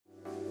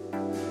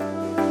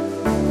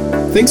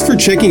Thanks for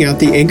checking out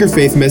the Anchor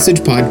Faith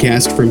Message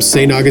podcast from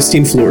St.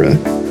 Augustine, Florida.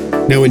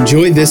 Now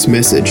enjoy this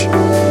message.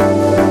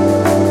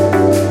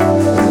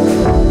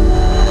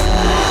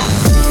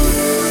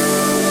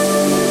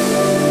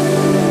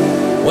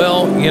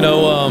 Well,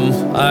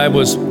 I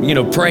was,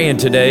 praying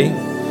today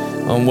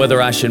on whether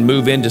I should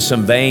move into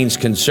some veins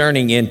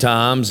concerning end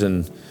times,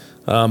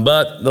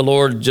 but the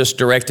Lord just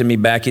directed me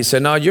back. He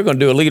said, no, you're going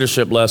to do a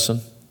leadership lesson.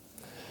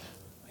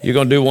 You're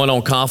going to do one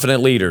on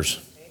confident leaders.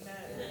 Amen.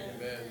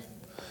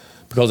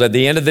 Because at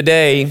the end of the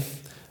day,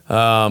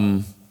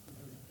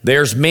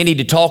 there's many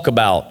to talk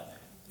about.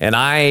 And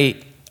I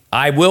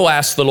will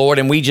ask the Lord,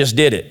 and we just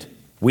did it.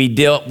 We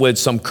dealt with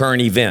some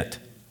current event.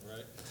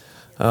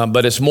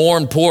 But it's more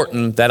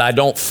important that I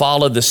don't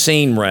follow the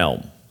scene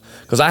realm.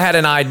 Because I had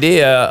an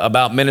idea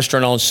about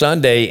ministering on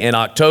Sunday in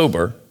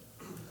October,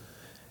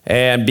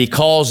 and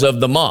because of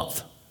the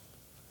month.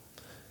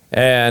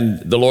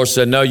 And the Lord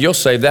said, no, you'll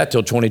save that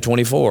till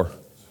 2024.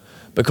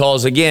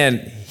 Because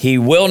again, He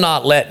will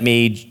not let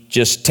me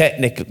just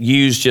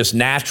use just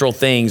natural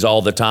things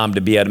all the time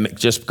to be able to,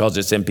 just because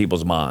it's in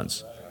people's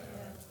minds.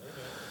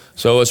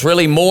 So it's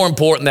really more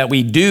important that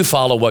we do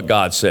follow what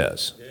God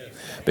says.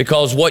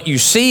 Because what you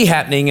see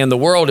happening in the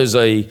world is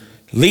a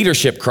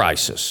leadership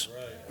crisis.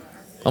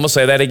 I'm going to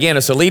say that again,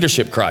 it's a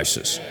leadership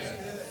crisis.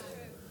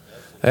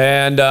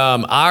 And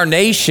our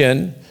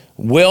nation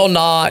will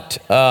not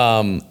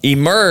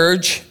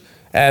emerge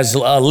as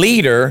a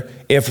leader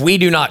if we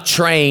do not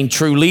train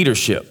true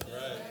leadership.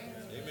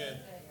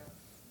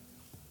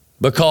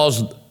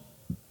 Because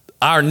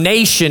our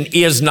nation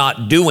is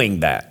not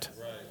doing that.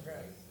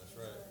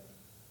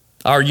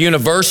 Our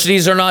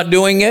universities are not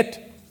doing it.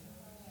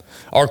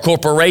 Our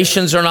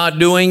corporations are not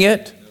doing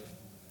it.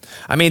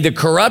 I mean, the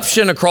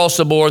corruption across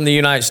the board in the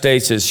United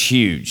States is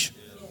huge.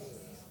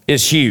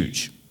 It's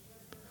huge.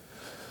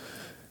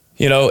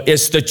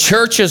 It's the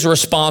church's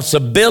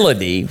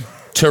responsibility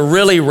to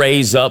really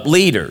raise up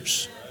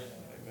leaders.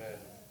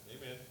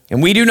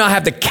 And we do not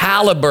have the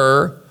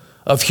caliber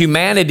of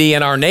humanity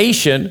in our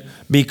nation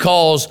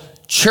because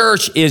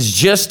church is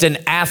just an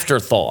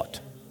afterthought,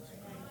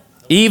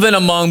 even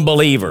among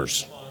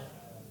believers.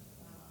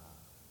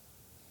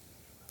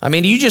 I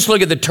mean, you just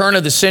look at the turn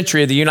of the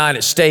century of the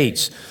United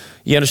States.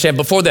 You understand,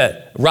 before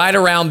that, right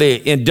around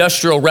the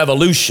Industrial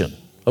Revolution,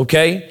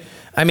 okay?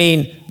 I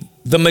mean,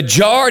 the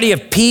majority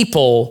of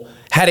people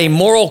had a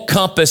moral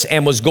compass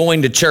and was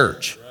going to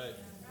church.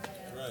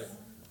 Right.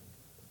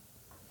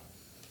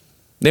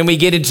 Then we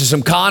get into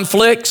some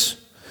conflicts.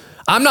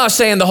 I'm not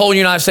saying the whole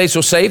United States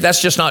was saved.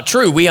 That's just not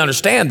true. We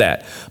understand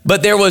that.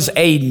 But there was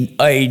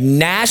a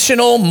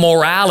national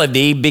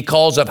morality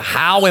because of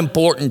how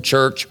important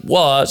church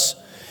was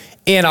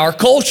in our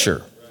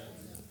culture.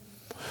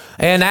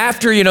 And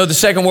after, the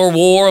Second World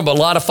War, a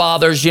lot of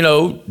fathers,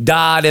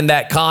 died in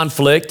that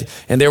conflict.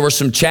 And there were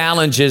some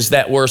challenges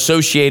that were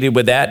associated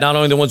with that. Not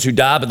only the ones who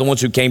died, but the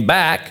ones who came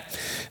back.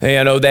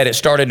 That it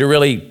started to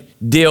really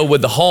deal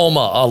with the home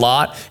a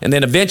lot. And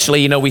then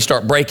eventually, we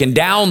start breaking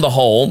down the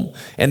home.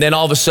 And then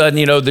all of a sudden,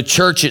 the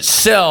church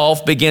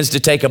itself begins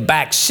to take a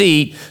back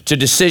seat to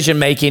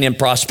decision-making and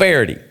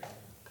prosperity.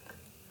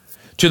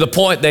 To the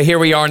point that here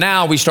we are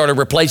now, we started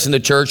replacing the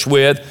church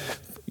with,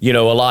 a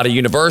lot of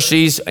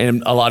universities,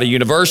 and a lot of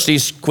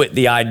universities quit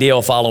the idea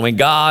of following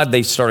God.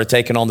 They started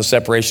taking on the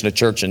separation of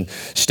church and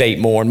state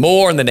more and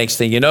more. And the next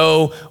thing you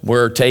know,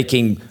 we're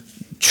taking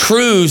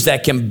truths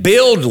that can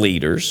build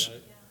leaders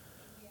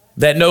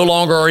that no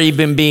longer are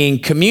even being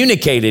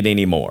communicated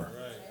anymore.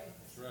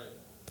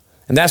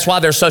 And that's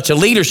why there's such a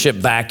leadership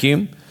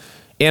vacuum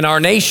in our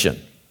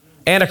nation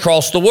and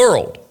across the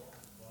world.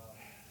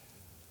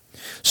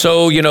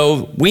 So,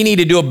 we need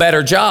to do a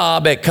better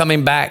job at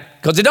coming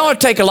back, because it don't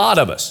take a lot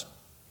of us.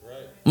 Right.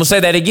 I'm going to say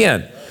that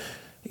again.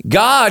 Right.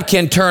 God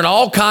can turn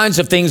all kinds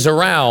of things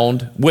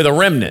around with a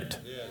remnant.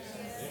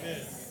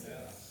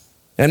 Yes.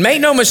 And make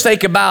no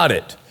mistake about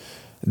it,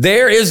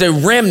 there is a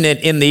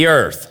remnant in the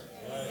earth.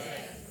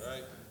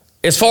 Right.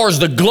 As far as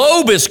the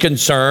globe is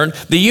concerned,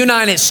 the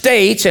United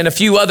States and a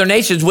few other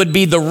nations would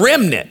be the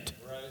remnant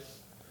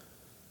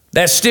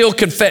that still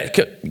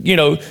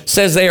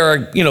says they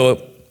are,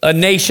 a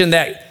nation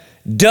that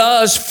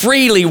does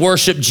freely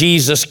worship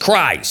Jesus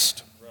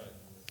Christ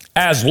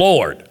as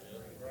Lord.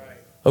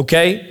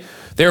 Okay?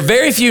 There are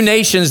very few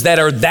nations that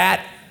are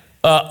that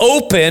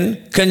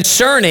open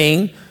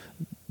concerning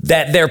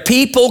that their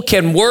people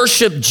can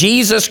worship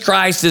Jesus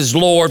Christ as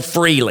Lord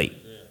freely.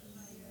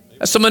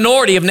 That's a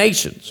minority of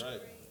nations.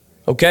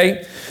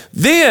 Okay?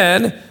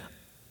 Then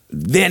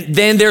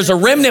there's a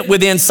remnant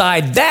within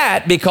inside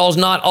that, because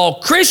not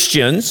all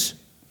Christians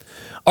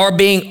are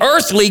being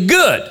earthly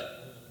good.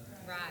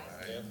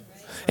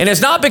 And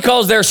it's not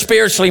because they're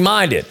spiritually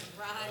minded.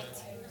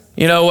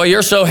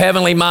 You're so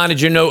heavenly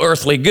minded, you're no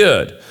earthly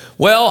good.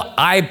 Well,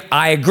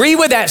 I agree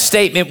with that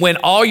statement. When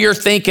all you're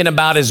thinking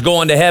about is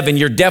going to heaven,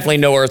 you're definitely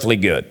no earthly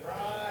good.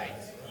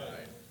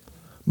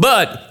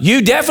 But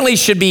you definitely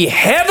should be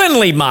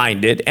heavenly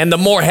minded, and the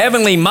more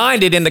heavenly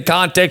minded in the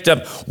context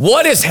of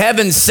what is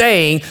heaven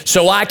saying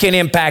so I can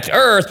impact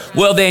earth,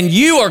 well, then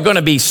you are going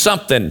to be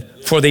something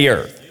for the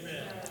earth.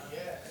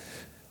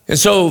 And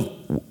so,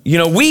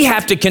 we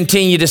have to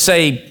continue to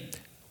say,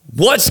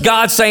 what's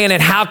God saying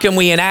and how can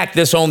we enact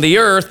this on the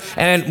earth?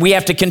 And we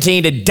have to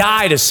continue to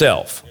die to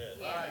self.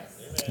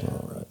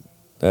 All right.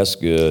 That's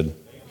good.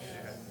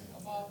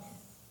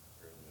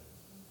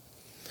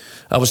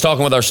 I was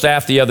talking with our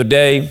staff the other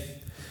day,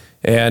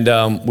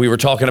 and we were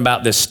talking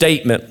about this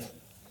statement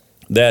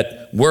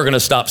that we're going to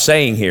stop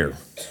saying here.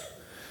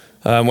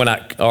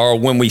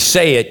 When we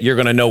say it, you're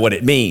going to know what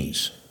it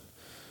means,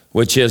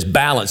 which is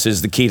balance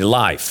is the key to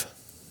life.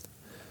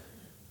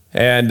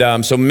 And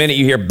so the minute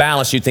you hear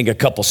balance, you think a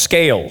couple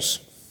scales,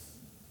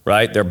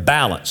 right? They're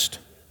balanced,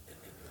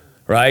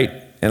 right?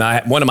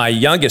 And one of my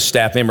youngest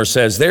staff members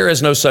says, there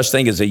is no such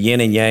thing as a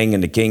yin and yang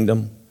in the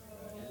kingdom.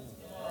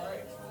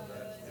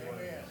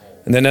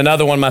 And then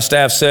another one of my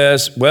staff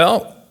says,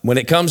 well, when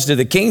it comes to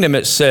the kingdom,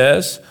 it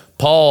says,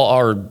 Paul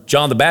or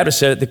John the Baptist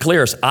said it the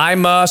clearest, I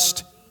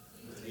must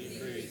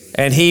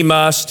and he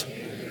must.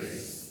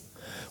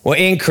 Well,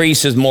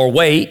 increase is more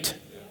weight.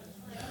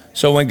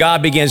 So when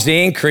God begins to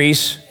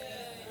increase,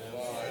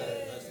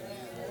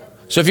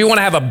 so if you want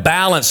to have a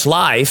balanced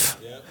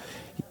life,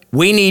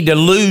 we need to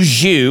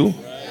lose you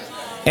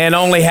and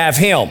only have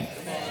him.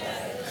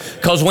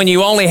 Because when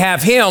you only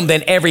have him,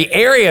 then every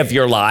area of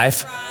your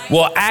life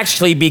will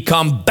actually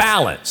become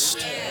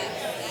balanced.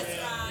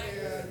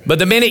 But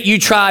the minute you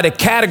try to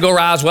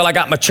categorize, well, I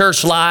got my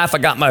church life, I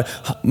got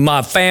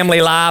my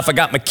family life, I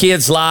got my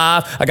kids'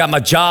 life, I got my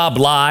job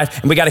life,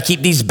 and we got to keep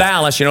these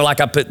balanced,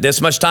 like I put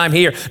this much time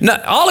here. No,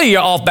 all of you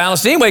are off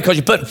balance anyway because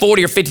you're putting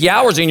 40 or 50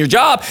 hours in your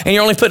job and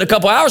you're only putting a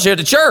couple hours here at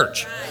the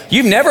church.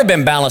 You've never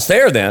been balanced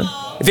there then,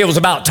 if it was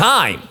about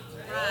time,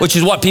 which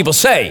is what people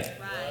say,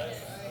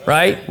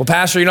 right? Well,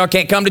 Pastor, I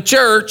can't come to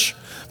church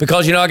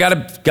because, I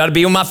got to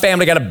be with my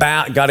family, got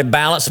to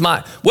balance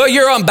my... Well,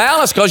 you're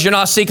unbalanced because you're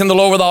not seeking the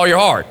Lord with all your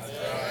heart.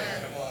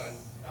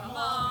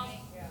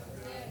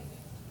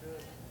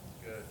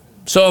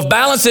 So if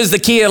balance is the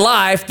key of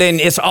life,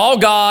 then it's all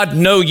God,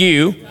 no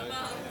you.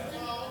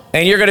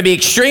 And you're going to be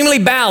extremely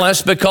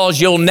balanced because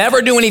you'll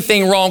never do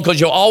anything wrong because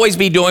you'll always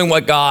be doing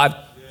what God...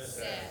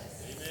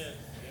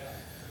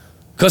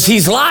 Because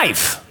he's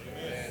life.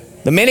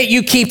 The minute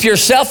you keep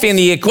yourself in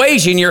the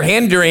equation, you're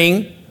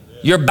hindering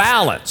your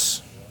balance.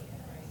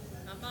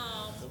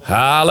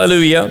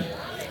 Hallelujah.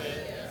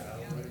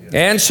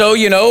 And so,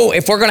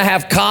 if we're going to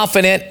have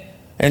confident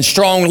and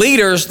strong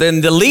leaders,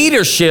 then the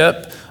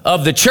leadership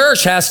of the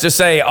church has to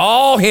say,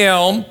 all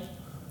him,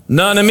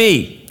 none of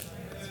me.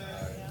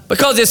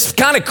 Because it's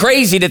kind of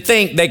crazy to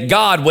think that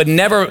God would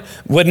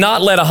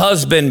not let a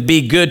husband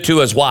be good to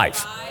his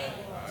wife.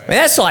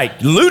 That's like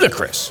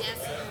ludicrous.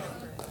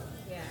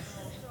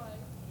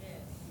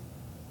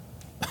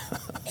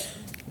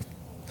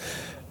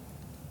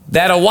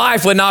 That a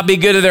wife would not be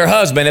good to their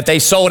husband if they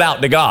sold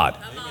out to God.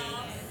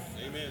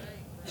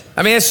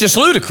 I mean, it's just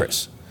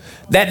ludicrous.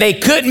 That they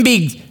couldn't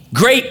be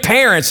great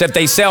parents if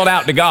they sold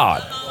out to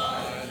God.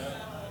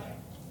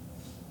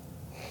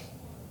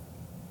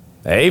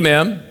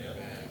 Amen.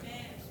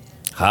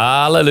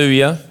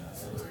 Hallelujah.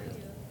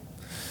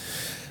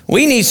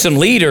 We need some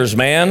leaders,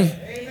 man.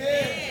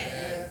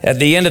 At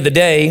the end of the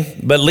day,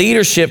 but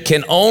leadership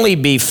can only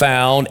be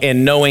found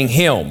in knowing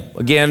him.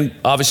 Again,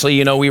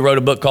 obviously, we wrote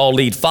a book called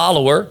Lead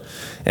Follower.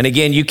 And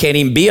again, you can't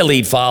even be a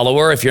lead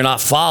follower if you're not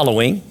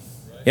following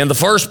in the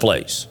first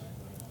place.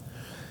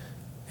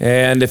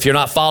 And if you're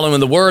not following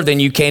the word, then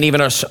you can't even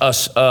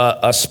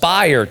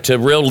aspire to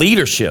real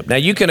leadership. Now,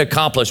 you can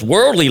accomplish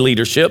worldly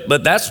leadership,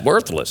 but that's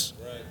worthless.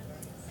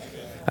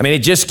 I mean, it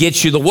just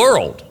gets you the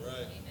world.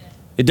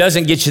 It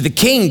doesn't get you the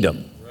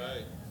kingdom.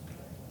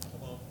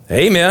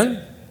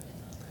 Amen.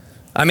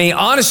 I mean,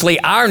 honestly,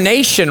 our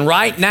nation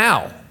right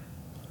now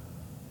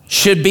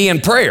should be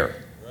in prayer.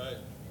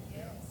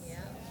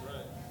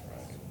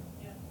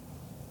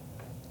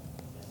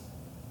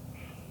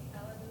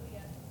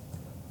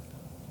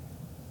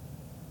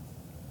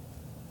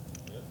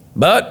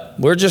 But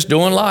we're just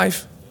doing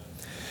life.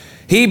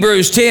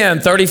 Hebrews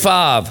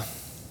 10:35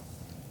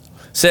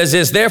 says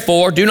this,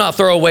 therefore, do not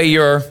throw away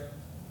your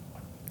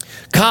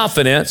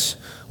confidence,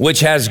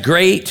 which has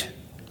great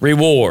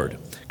reward.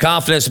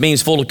 Confidence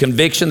means full of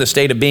conviction, the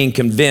state of being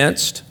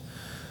convinced,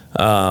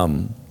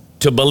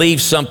 to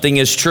believe something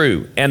is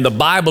true. And the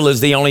Bible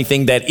is the only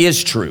thing that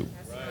is true.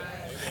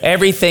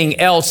 Everything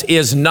else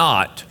is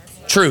not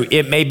true.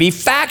 It may be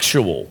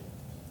factual.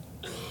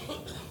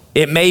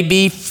 It may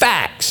be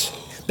facts.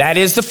 That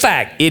is the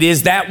fact. It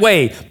is that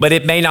way, but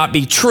it may not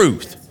be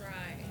truth.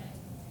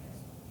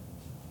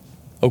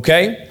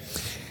 Okay?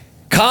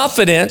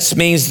 Confidence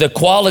means the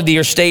quality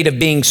or state of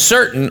being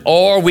certain,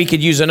 or we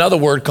could use another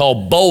word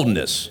called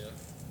boldness.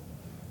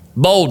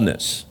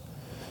 Boldness.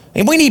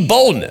 And we need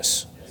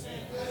boldness.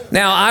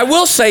 Now, I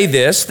will say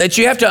this, that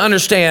you have to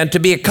understand, to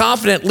be a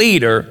confident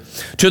leader,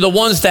 to the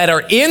ones that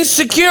are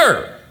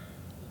insecure,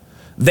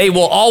 they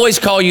will always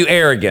call you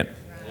arrogant.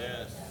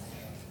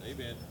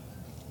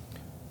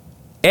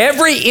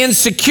 Every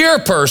insecure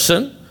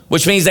person,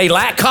 which means they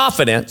lack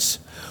confidence,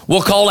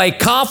 will call a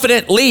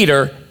confident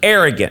leader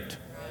arrogant.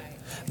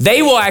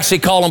 They will actually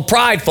call them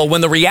prideful,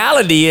 when the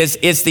reality is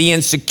it's the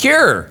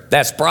insecure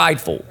that's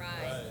prideful,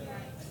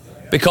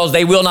 because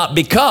they will not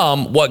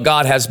become what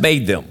God has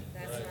made them.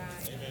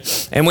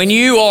 And when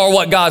you are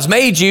what God's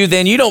made you,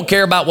 then you don't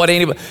care about what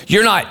anybody,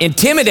 you're not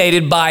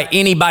intimidated by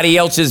anybody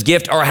else's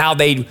gift or how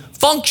they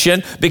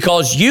function,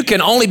 because you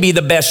can only be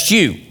the best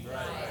you.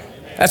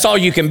 That's all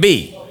you can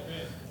be.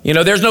 You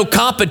know, there's no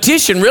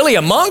competition really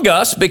among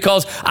us,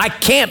 because I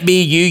can't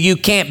be you, you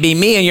can't be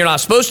me, and you're not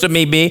supposed to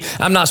be me,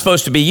 I'm not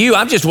supposed to be you.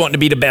 I'm just wanting to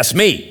be the best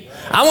me.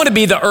 I want to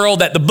be the Earl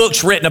that the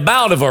book's written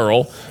about of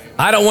Earl.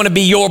 I don't want to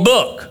be your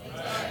book.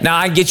 Now,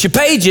 I can get you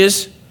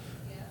pages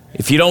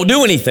if you don't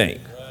do anything.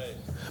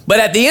 But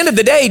at the end of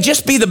the day,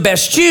 just be the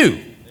best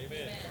you.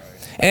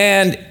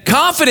 And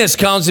confidence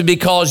comes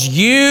because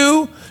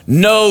you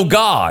know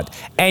God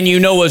and you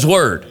know His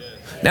Word.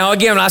 Now,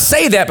 again, I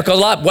say that because,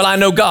 I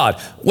know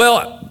God.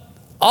 Well,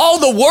 all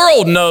the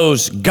world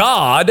knows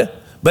God,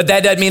 but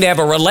that doesn't mean they have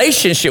a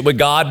relationship with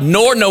God,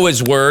 nor know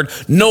His Word,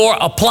 nor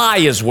apply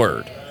His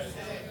Word.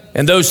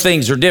 And those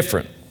things are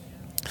different.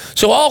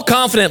 So all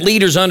confident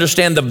leaders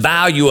understand the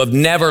value of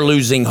never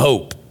losing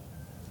hope.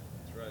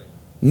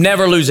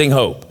 Never losing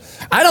hope.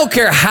 I don't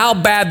care how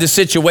bad the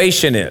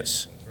situation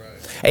is.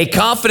 A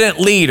confident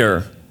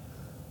leader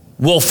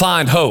will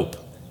find hope.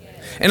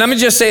 And let me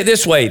just say it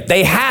this way.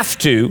 They have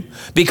to,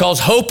 because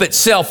hope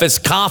itself is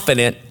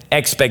confident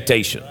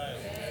expectation.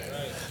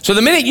 So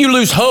the minute you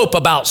lose hope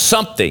about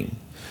something,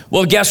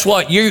 well, guess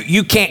what?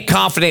 You can't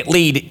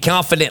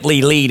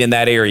confidently lead in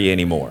that area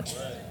anymore.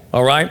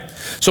 All right?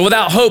 So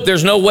without hope,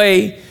 there's no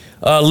way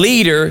a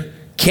leader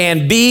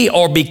can be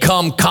or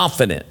become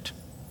confident.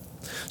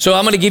 So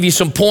I'm going to give you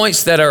some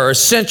points that are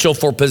essential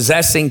for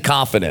possessing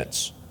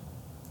confidence.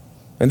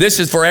 And this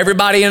is for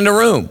everybody in the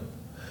room.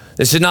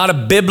 This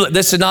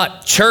is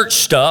not church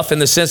stuff in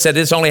the sense that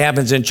this only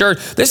happens in church.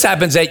 This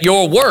happens at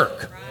your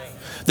work.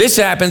 This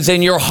happens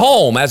in your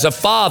home as a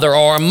father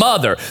or a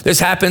mother. This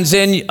happens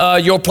in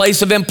your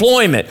place of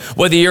employment.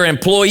 Whether you're an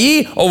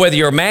employee or whether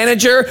you're a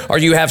manager or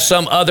you have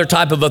some other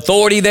type of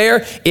authority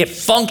there, it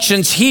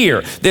functions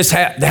here. This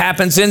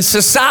happens in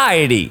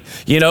society.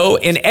 You know,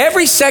 in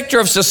every sector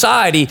of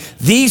society,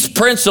 these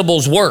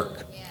principles work.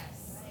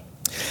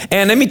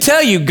 And let me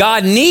tell you,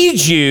 God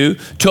needs you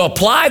to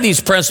apply these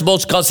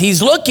principles because He's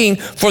looking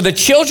for the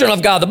children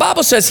of God. The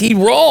Bible says He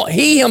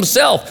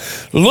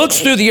Himself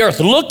looks through the earth,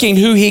 looking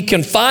who He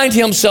can find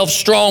Himself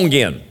strong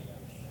in.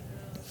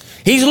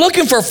 He's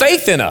looking for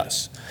faith in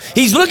us.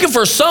 He's looking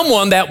for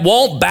someone that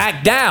won't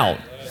back down.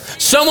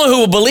 Someone who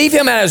will believe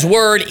Him at His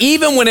word,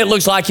 even when it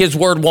looks like His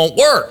word won't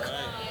work.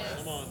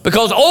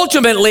 Because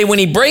ultimately, when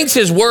He brings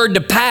His word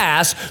to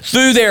pass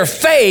through their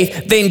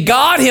faith, then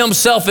God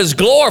Himself is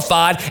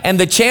glorified, and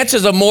the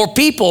chances of more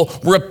people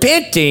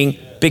repenting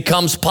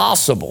becomes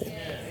possible.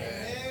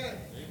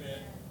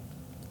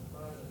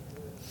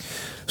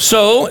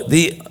 So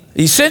the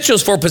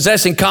essentials for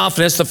possessing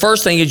confidence, the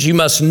first thing is you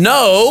must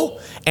know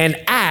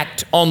and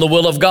act on the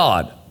will of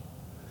God.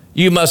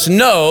 You must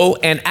know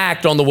and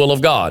act on the will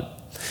of God.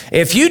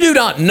 If you do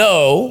not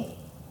know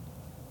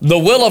the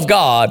will of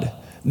God,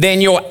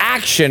 then your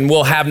action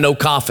will have no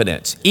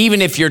confidence,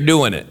 even if you're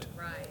doing it.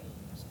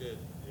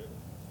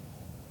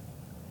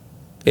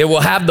 It will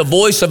have the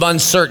voice of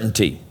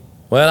uncertainty.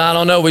 Well, I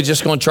don't know, we're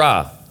just going to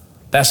try.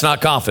 That's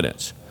not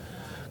confidence.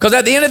 Because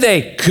at the end of the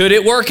day, could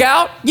it work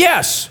out?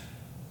 Yes.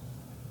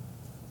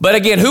 But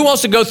again, who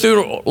wants to go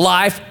through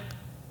life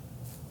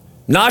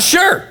not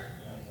sure?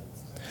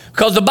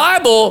 Because the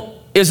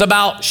Bible is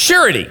about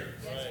surety.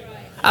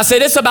 I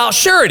said it's about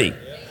surety.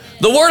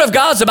 The Word of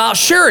God's about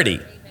surety.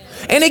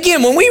 And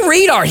again, when we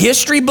read our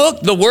history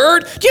book, the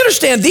Word, do you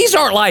understand these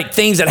aren't like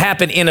things that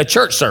happen in a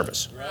church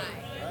service?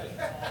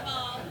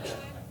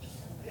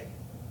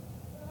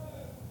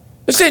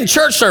 This isn't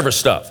church service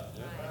stuff.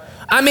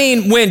 I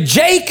mean, when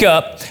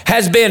Jacob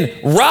has been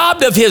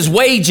robbed of his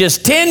wages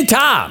 10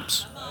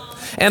 times,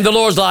 and the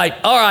Lord's like,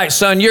 all right,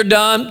 son, you're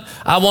done.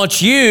 I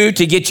want you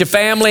to get your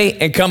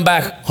family and come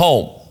back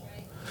home.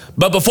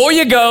 But before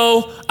you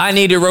go, I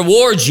need to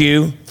reward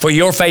you for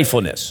your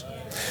faithfulness.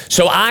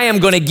 So I am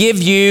going to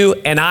give you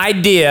an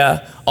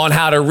idea on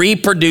how to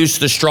reproduce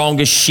the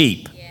strongest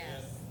sheep.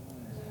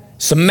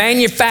 Some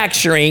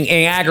manufacturing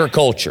and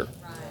agriculture.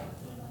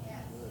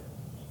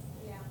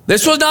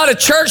 This was not a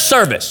church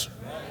service.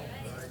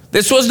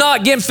 This was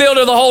not getting filled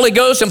with the Holy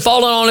Ghost and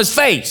falling on his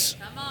face.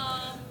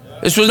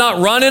 This was not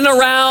running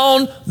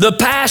around the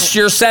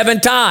pasture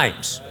 7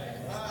 times.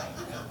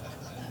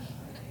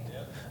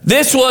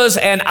 This was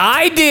an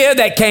idea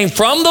that came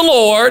from the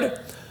Lord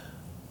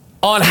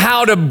on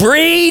how to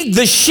breed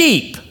the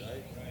sheep.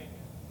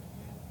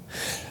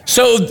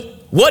 So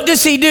what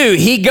does he do?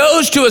 He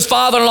goes to his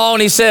father-in-law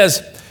and he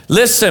says,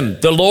 listen,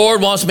 the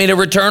Lord wants me to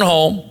return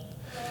home,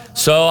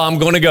 so I'm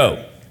going to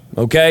go,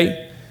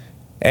 okay?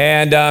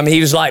 And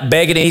he was like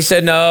begging. He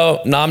said,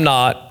 no, I'm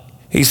not.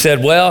 He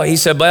said, well,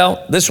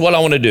 this is what I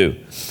want to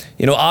do.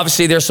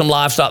 obviously there's some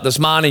livestock that's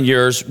mine and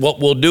yours. What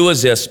we'll do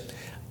is this.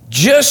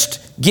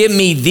 Just give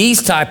me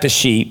these type of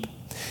sheep.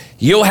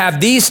 You'll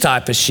have these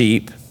type of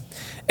sheep.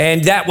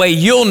 And that way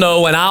you'll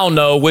know and I'll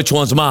know which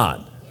one's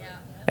mine. Yeah.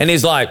 And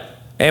he's like,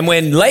 and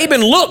when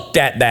Laban looked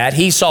at that,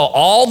 he saw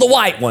all the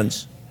white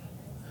ones.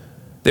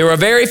 There were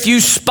very few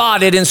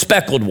spotted and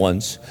speckled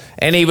ones.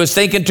 And he was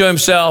thinking to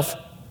himself,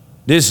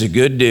 this is a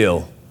good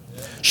deal.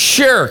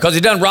 Sure, because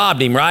he done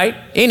robbed him, right?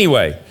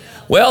 Anyway,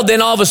 well,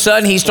 then all of a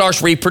sudden he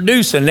starts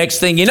reproducing. Next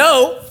thing you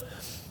know,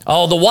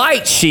 all the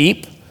white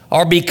sheep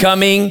are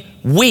becoming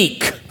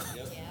weak.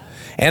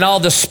 And all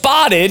the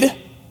spotted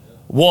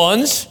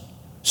ones,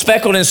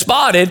 speckled and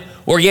spotted,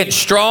 were getting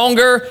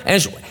stronger.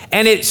 And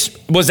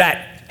was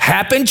that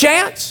happen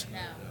chance?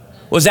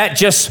 Was that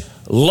just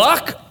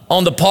luck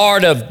on the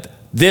part of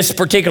this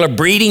particular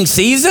breeding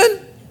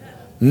season?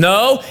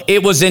 No,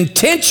 it was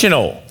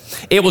intentional.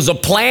 It was a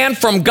plan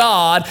from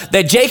God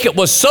that Jacob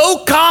was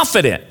so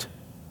confident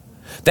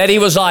that he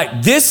was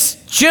like,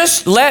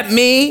 just let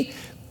me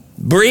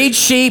breed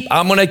sheep.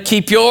 I'm going to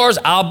keep yours.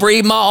 I'll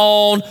breed my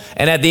own.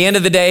 And at the end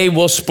of the day,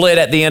 we'll split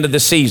at the end of the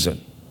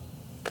season.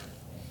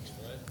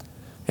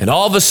 And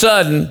all of a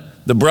sudden,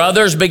 the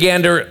brothers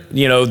began to,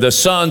 the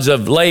sons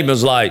of Laban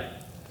was like,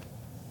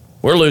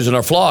 we're losing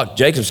our flock.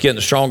 Jacob's getting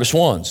the strongest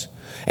ones.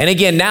 And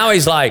again, now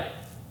he's like,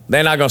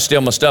 they're not going to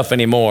steal my stuff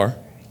anymore.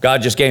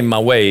 God just gave me my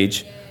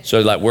wage. So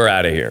he's like, we're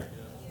out of here.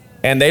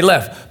 And they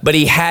left. But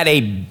he had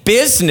a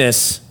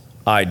business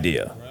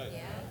idea.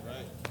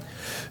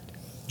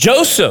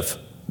 Joseph,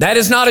 that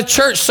is not a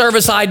church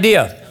service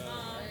idea.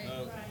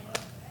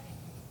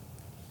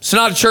 It's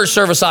not a church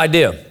service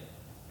idea.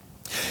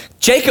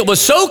 Jacob was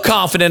so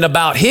confident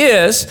about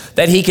his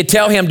that he could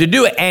tell him to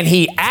do it, and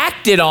he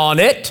acted on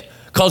it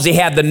because he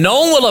had the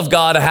known will of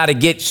God of how to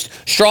get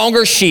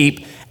stronger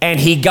sheep, and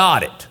he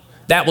got it.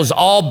 That was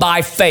all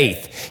by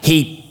faith.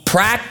 He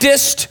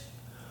practiced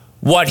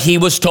what he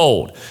was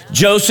told.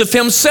 Joseph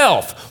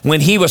himself,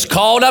 when he was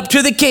called up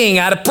to the king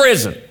out of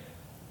prison,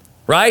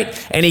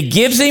 right? And he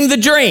gives him the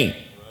dream.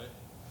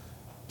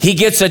 He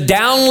gets a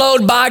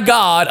download by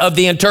God of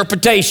the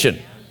interpretation.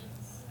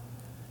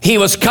 He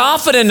was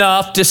confident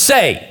enough to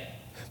say.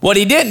 What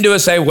he didn't do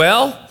is say,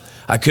 well,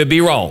 I could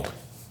be wrong.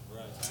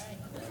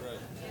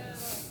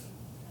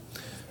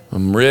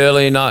 I'm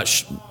really not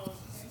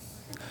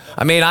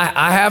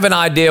I have an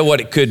idea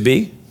what it could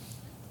be.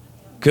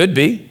 Could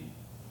be.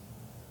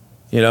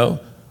 Or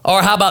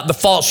how about the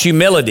false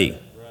humility?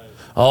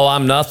 Oh,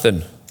 I'm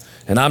nothing.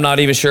 And I'm not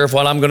even sure if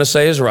what I'm going to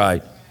say is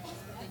right.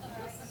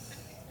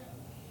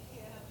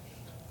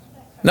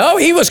 No,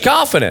 he was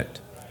confident.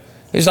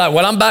 He's like,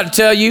 what I'm about to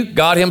tell you,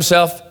 God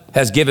himself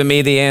has given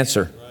me the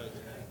answer.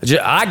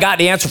 I got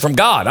the answer from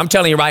God. I'm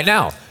telling you right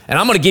now. And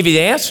I'm going to give you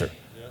the answer.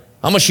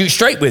 I'm going to shoot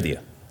straight with you.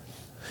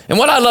 And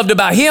what I loved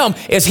about him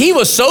is he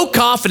was so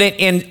confident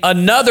in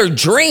another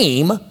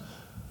dream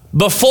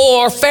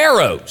before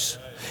Pharaoh's.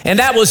 And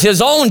that was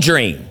his own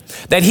dream,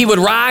 that he would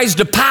rise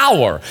to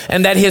power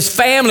and that his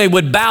family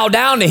would bow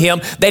down to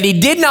him, that he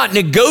did not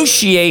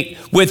negotiate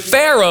with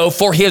Pharaoh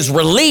for his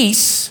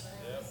release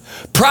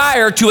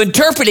prior to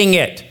interpreting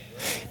it.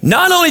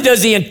 Not only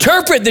does he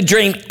interpret the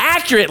dream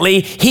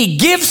accurately, he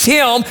gives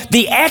him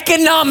the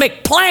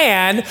economic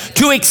plan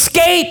to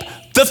escape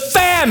the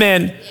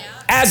famine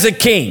as a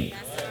king.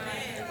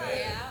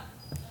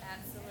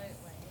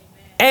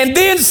 And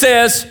then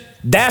says,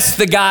 that's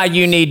the guy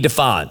you need to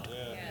find.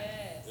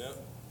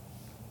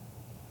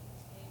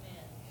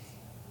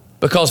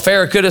 Because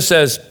Pharaoh could have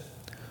says,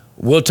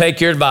 we'll take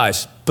your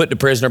advice, put the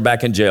prisoner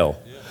back in jail.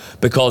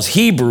 Because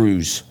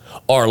Hebrews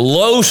are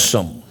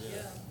loathsome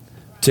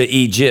to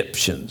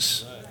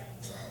Egyptians.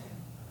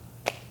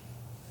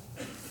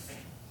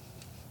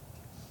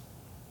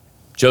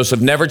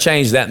 Joseph never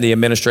changed that in the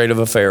administrative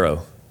of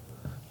Pharaoh,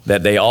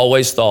 that they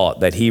always thought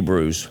that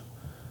Hebrews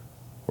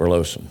were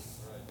loathsome.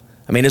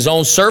 His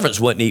own servants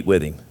wouldn't eat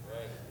with him.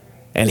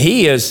 And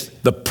he is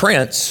the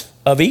prince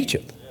of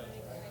Egypt.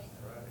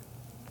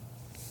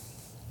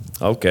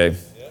 Okay.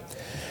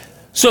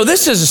 So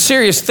this is a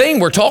serious thing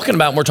we're talking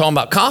about when we're talking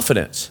about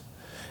confidence.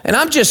 And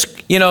I'm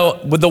just,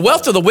 with the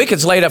wealth of the wicked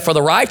is laid up for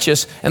the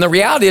righteous, and the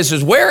reality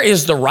is where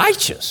is the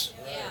righteous?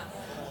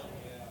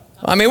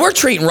 We're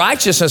treating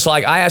righteousness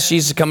like I asked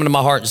Jesus to come into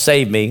my heart and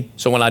save me,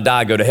 so when I die,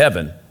 I go to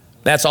heaven.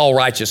 That's all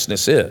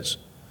righteousness is.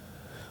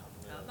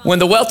 When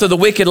the wealth of the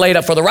wicked laid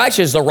up for the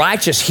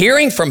righteous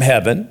hearing from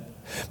heaven,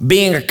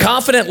 being a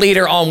confident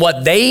leader on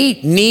what they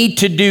need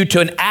to do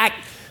to enact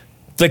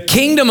the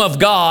kingdom of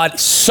God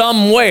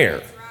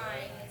somewhere.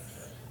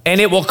 And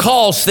it will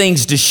cause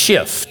things to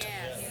shift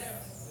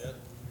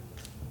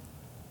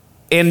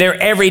in their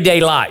everyday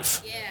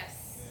life.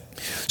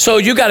 So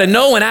you got to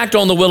know and act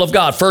on the will of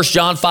God. 1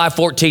 John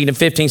 5:14 and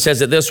 15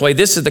 says it this way.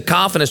 This is the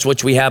confidence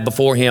which we have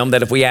before him,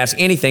 that if we ask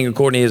anything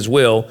according to his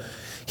will,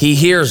 he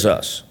hears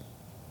us.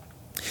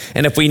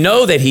 And if we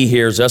know that he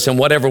hears us in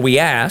whatever we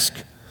ask,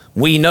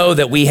 we know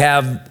that we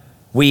have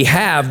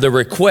the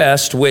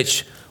request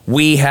which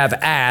we have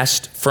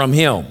asked from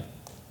him.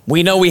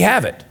 We know we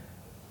have it.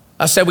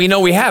 I said, we know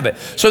we have it.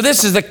 So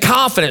this is the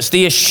confidence,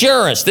 the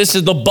assurance. This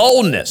is the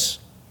boldness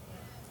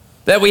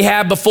that we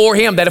have before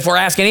him, that if we're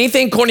asking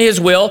anything according to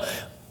his will,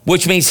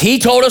 which means he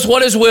told us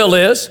what his will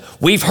is,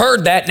 we've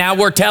heard that, now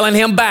we're telling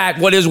him back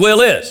what his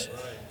will is.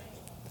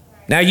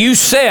 Now you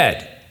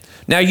said,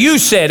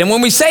 and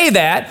when we say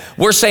that,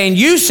 we're saying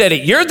you said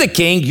it. You're the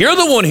king. You're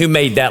the one who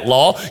made that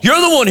law.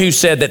 You're the one who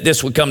said that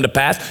this would come to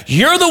pass.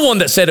 You're the one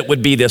that said it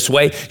would be this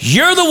way.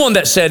 You're the one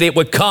that said it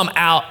would come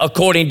out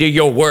according to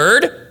your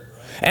word.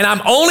 And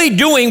I'm only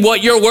doing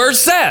what your word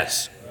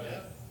says.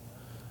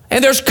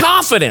 And there's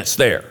confidence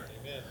there.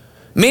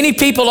 Many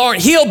people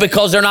aren't healed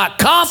because they're not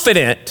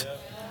confident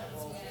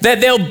that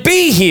they'll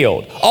be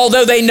healed,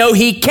 although they know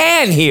he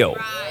can heal.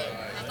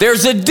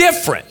 There's a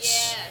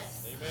difference.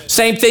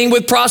 Same thing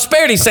with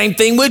prosperity. Same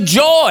thing with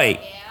joy.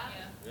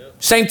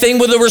 Same thing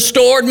with a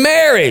restored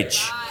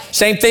marriage.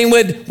 Same thing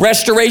with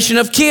restoration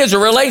of kids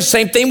or relations.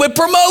 Same thing with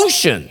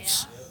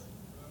promotions.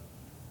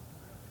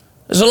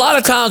 There's a lot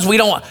of times we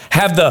don't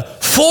have the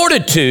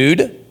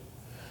fortitude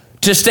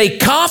to stay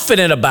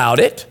confident about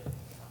it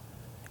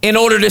in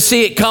order to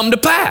see it come to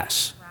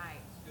pass.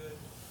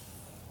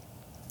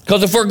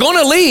 Because if we're going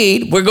to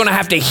lead, we're going to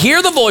have to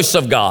hear the voice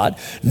of God,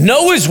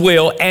 know his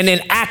will, and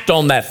then act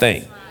on that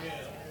thing.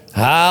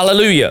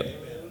 Hallelujah.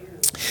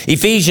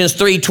 Ephesians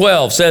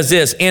 3:12 says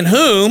this, in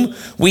whom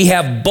we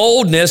have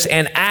boldness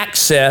and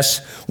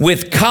access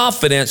with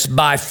confidence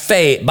by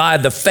faith, by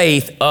the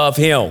faith of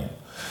him.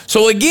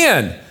 So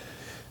again,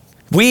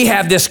 we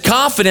have this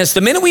confidence.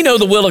 The minute we know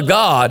the will of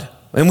God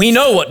and we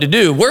know what to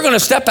do, we're going to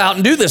step out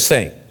and do this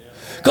thing.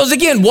 Because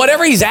again,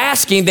 whatever he's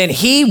asking, then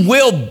he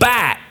will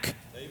back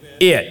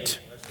it.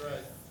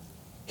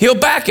 He'll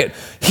back it.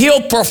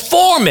 He'll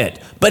perform it.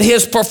 But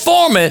his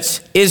performance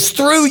is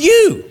through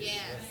you.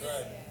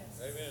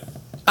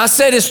 I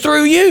said it's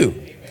through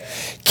you.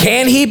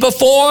 Can he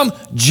perform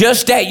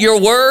just at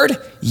your word?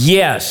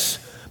 Yes.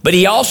 But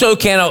he also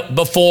can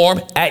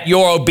perform at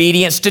your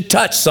obedience to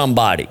touch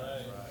somebody.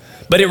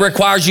 But it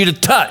requires you to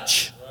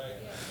touch.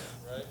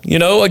 You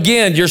know,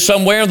 again, you're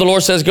somewhere and the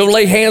Lord says, go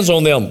lay hands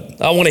on them.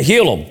 I want to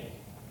heal them.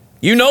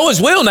 You know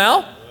his will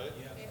now.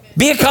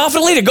 Be a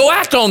confident leader. Go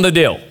act on the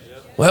deal.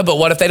 Well, but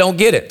what if they don't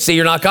get it? See,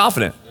 you're not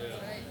confident.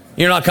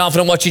 You're not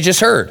confident in what you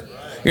just heard.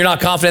 You're not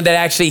confident that it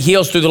actually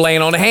heals through the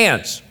laying on of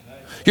hands.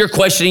 You're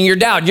questioning your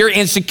doubt. Your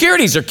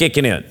insecurities are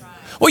kicking in.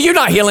 Well, you're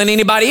not healing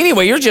anybody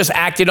anyway. You're just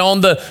acting on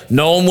the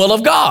known will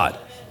of God.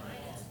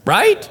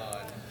 Right?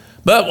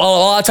 But a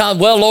lot of times,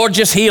 well, Lord,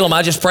 just heal them.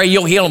 I just pray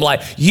you'll heal them.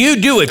 Like,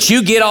 you do it.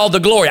 You get all the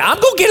glory. I'm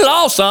going to get it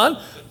all,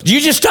 son. You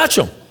just touch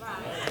them.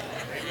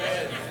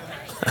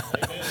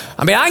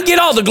 I mean, I can get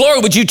all the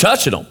glory with you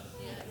touching them.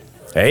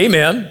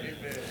 Amen.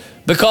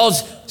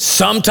 Because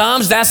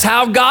sometimes that's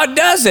how God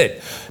does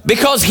it.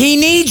 Because he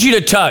needs you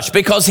to touch.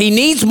 Because he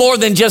needs more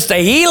than just a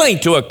healing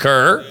to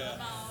occur.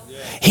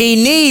 He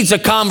needs a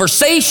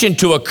conversation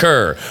to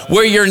occur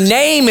where your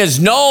name is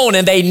known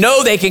and they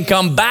know they can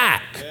come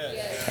back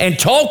and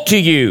talk to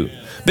you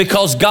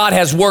because God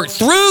has worked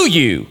through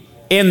you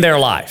in their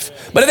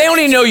life. But if they don't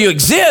even know you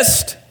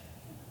exist,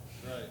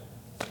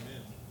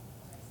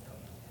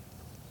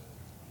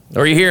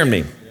 are you hearing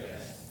me?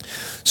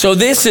 So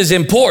this is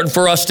important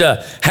for us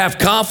to have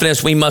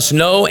confidence. We must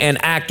know and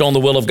act on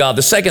the will of God.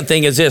 The second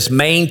thing is this,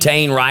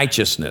 maintain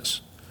righteousness.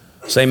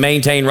 Say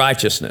maintain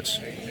righteousness.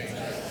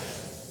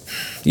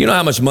 You know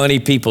how much money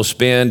people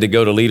spend to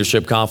go to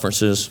leadership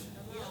conferences?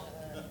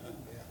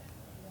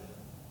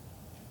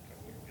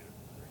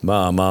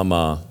 I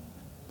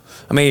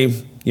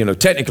mean, you know,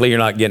 technically you're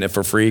not getting it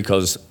for free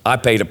because I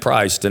paid a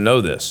price to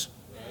know this.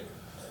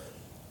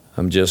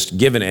 I'm just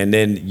giving it, and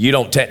then you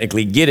don't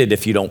technically get it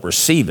if you don't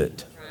receive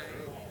it.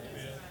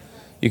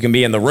 You can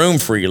be in the room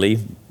freely,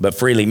 but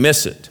freely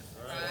miss it.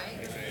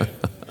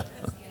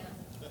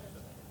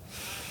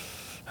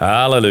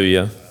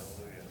 Hallelujah.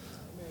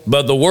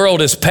 But the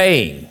world is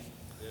paying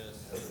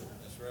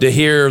to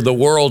hear the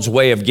world's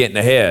way of getting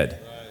ahead.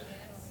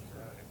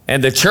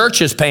 And the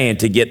church is paying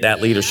to get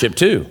that leadership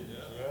too.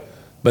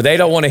 But they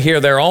don't want to hear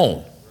their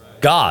own,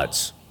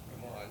 God's.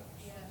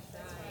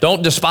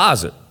 Don't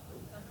despise it.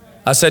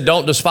 I said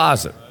don't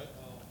despise it.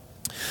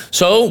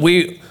 So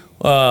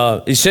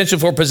essential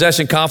for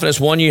possessing confidence,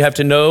 one, you have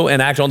to know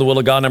and act on the will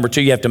of God. Number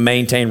two, you have to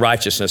maintain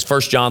righteousness.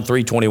 1 John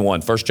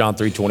 3:21. 1 John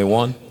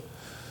 3:21.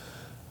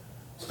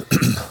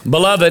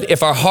 Beloved,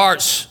 if our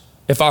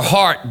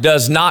heart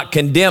does not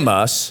condemn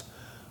us,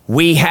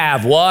 we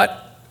have what?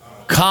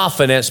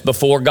 Confidence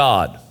before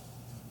God.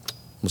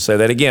 We'll say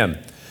that again.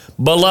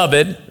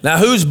 Beloved. Now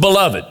who's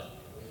beloved?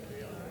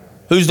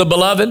 Who's the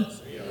beloved?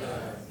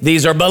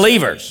 These are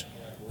believers.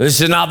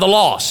 This is not the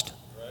lost.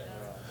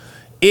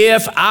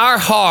 If our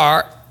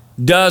heart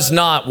does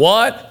not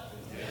what?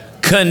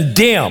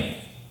 Condemn.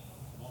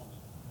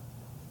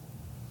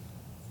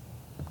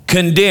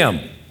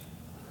 Condemn.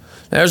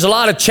 There's a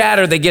lot of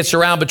chatter that gets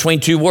around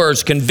between two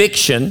words,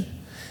 conviction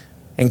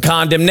and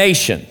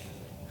condemnation.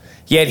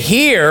 Yet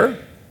here,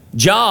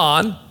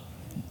 John,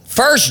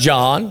 1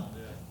 John,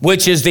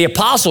 which is the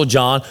Apostle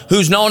John,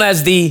 who's known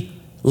as the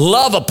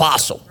love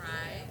apostle.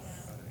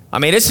 I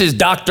mean, this is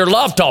Dr.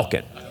 Love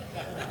talking.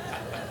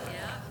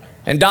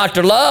 And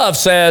Dr. Love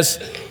says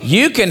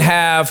you can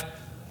have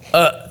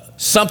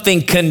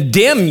something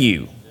condemn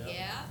you.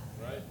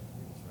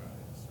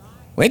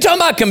 We ain't talking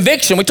about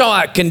conviction, we're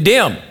talking about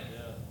condemn.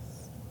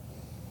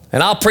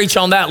 And I'll preach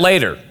on that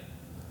later.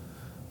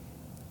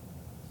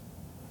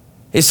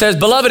 It says,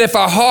 beloved, if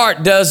our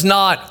heart does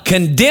not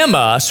condemn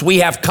us, we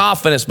have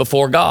confidence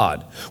before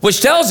God.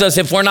 Which tells us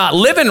if we're not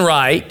living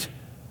right,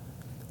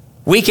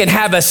 we can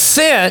have a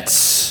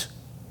sense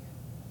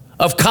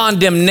of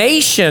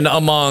condemnation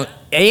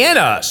in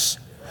us.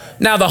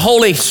 Now, the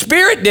Holy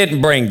Spirit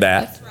didn't bring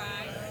that.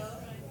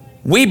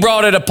 We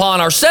brought it upon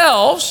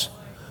ourselves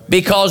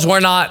because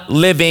we're not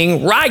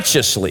living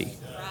righteously.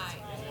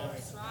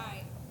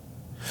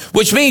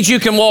 Which means you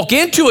can walk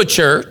into a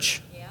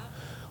church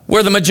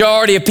where the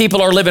majority of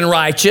people are living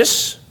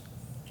righteous,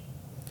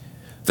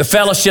 the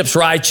fellowship's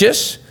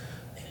righteous,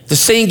 the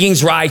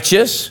singing's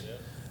righteous,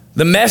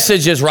 the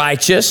message is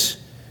righteous,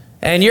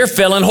 and you're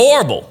feeling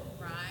horrible.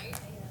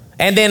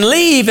 And then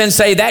leave and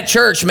say, that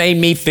church made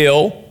me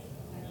feel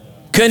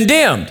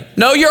condemned.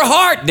 No, your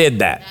heart did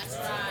that.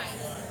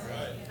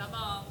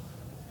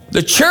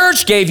 The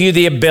church gave you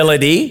the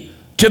ability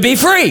to be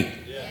free.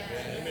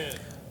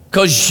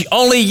 Because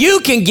only you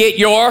can get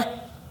your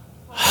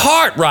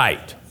heart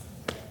right.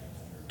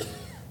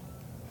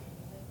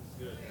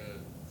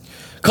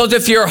 Because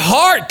if your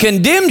heart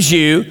condemns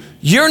you,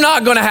 you're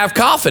not going to have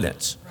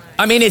confidence.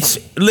 I mean,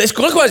 let's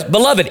look what,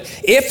 beloved,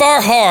 if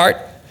our heart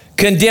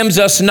condemns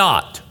us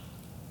not.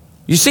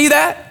 You see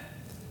that?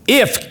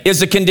 If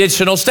is a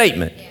conditional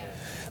statement.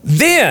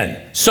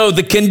 Then, so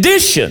the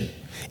condition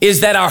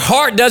is that our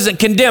heart doesn't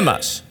condemn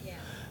us.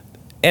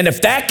 And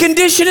if that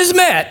condition is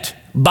met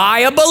by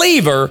a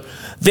believer,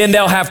 then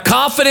they'll have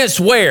confidence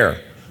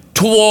where?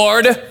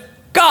 Toward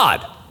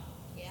God.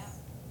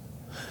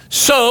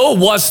 So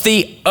what's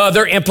the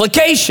other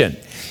implication?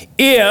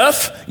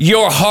 If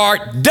your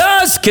heart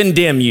does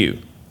condemn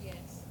you,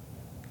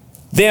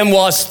 then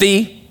what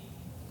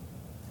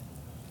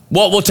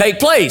will take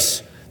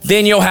place?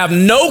 Then you'll have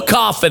no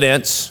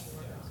confidence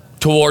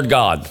toward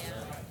God.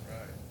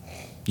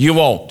 You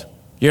won't.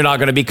 You're not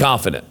going to be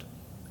confident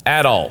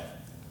at all.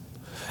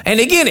 And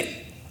again,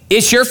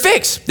 it's your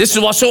fix. This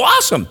is what's so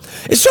awesome.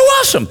 It's so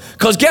awesome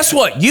because guess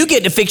what? You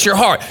get to fix your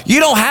heart. You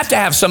don't have to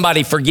have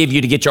somebody forgive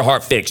you to get your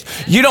heart fixed.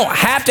 You don't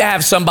have to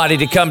have somebody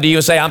to come to you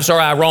and say, I'm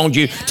sorry I wronged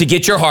you to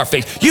get your heart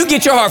fixed. You can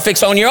get your heart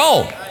fixed on your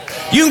own.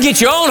 You can get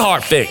your own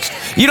heart fixed.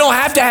 You don't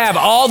have to have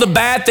all the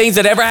bad things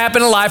that ever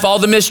happened in life, all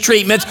the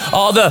mistreatments,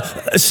 all the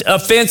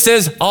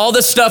offenses, all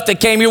the stuff that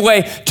came your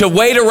way to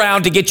wait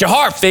around to get your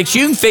heart fixed.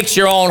 You can fix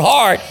your own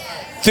heart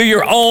through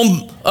your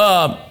own,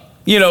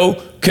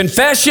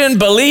 confession,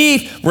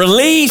 belief,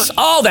 release,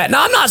 all that.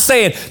 Now, I'm not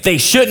saying they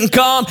shouldn't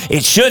come.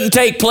 It shouldn't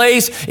take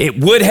place. It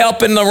would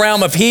help in the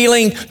realm of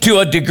healing to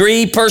a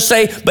degree per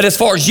se. But as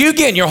far as you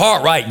getting your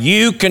heart right,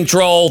 you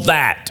control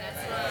that.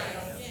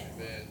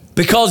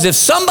 Because if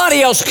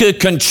somebody else could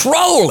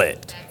control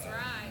it,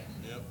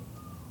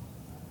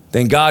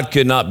 then God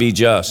could not be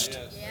just.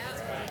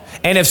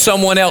 And if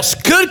someone else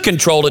could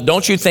control it,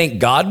 don't you think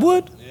God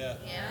would?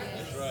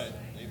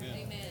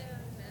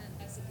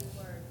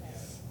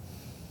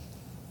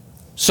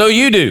 So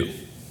you do.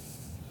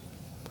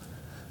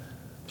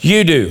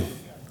 You do.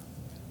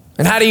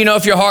 And how do you know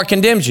if your heart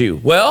condemns you?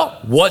 Well,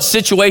 what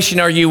situation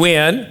are you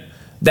in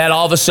that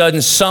all of a sudden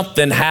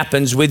something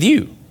happens with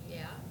you?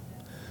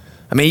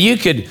 I mean, you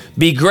could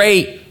be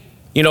great,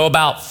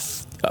 about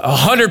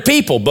 100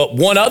 people, but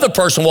one other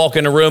person walk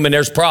in the room and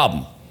there's a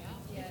problem.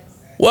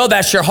 Well,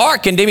 that's your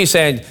heart condemning you,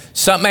 saying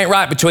something ain't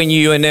right between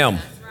you and them.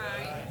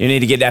 You need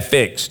to get that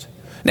fixed.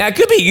 Now, it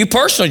could be you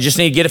personally just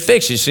need to get it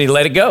fixed. You just need to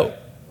let it go.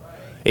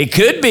 It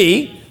could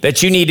be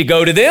that you need to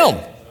go to them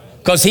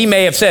because he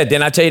may have said,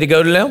 didn't I tell you to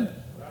go to them?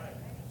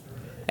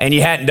 And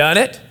you hadn't done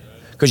it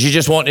because you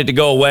just wanted it to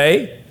go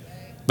away.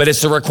 But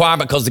it's a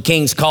requirement because the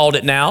king's called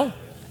it now.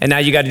 And now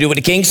you got to do what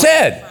the king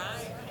said.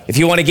 If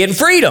you want to get in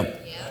freedom.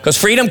 Because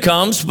freedom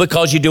comes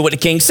because you do what the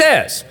king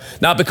says.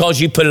 Not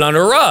because you put it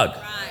under a rug.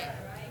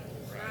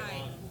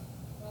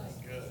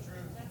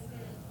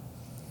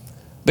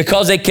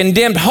 Because a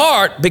condemned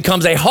heart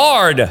becomes a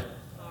hard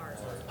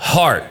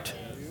heart.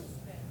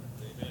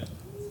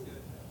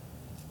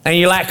 And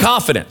you lack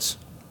confidence.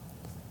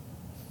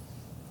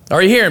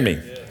 Are you hearing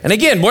me? And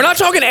again, we're not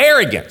talking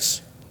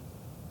arrogance.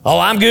 Oh,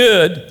 I'm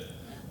good.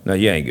 No,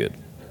 you ain't good.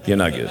 You're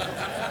not good.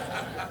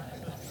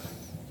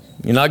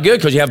 You're not good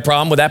because you have a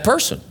problem with that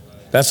person.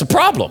 That's the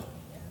problem.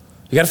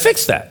 You got to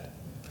fix that.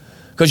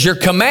 Because you're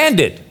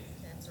commanded,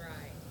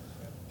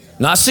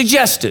 not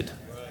suggested,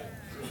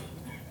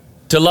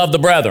 to love the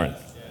brethren.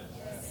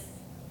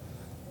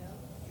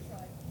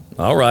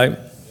 All right.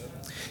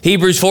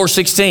 Hebrews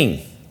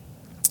 4:16.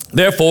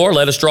 Therefore,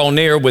 let us draw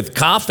near with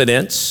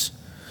confidence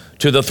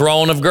to the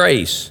throne of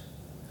grace,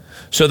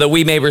 so that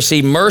we may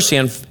receive mercy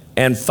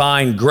and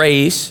find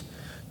grace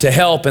to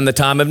help in the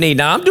time of need.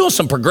 Now, I'm doing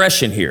some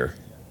progression here,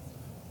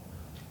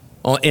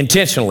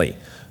 intentionally.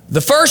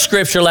 The first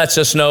scripture lets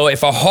us know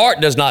if our heart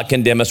does not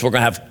condemn us, we're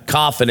going to have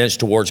confidence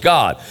towards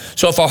God.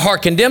 So if our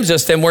heart condemns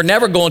us, then we're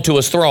never going to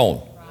his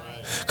throne.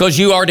 Because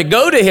you are to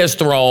go to his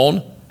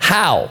throne.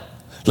 How?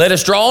 Let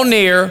us draw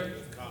near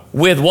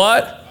with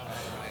what?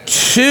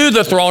 To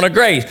the throne of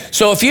grace.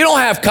 So if you don't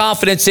have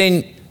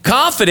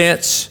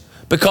confidence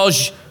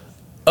because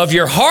of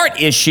your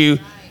heart issue,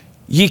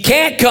 you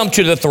can't come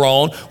to the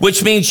throne,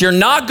 which means you're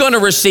not going to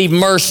receive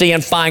mercy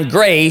and find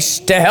grace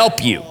to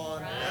help you.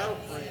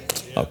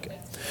 Okay.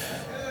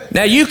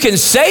 Now you can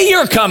say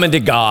you're coming to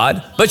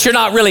God, but you're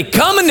not really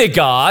coming to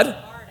God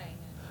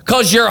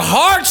because your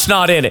heart's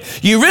not in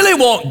it. You really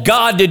want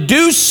God to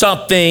do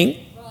something.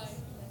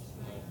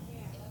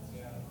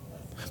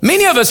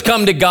 Many of us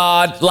come to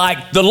God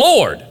like the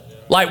Lord,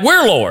 like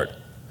we're Lord.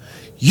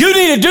 You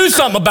need to do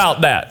something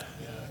about that.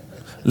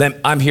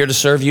 I'm here to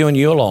serve you and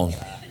you alone.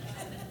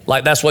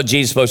 Like that's what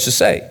Jesus is supposed to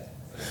say.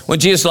 When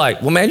Jesus is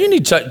like, well, man, you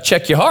need to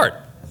check your heart.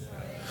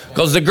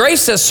 Because the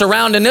grace that's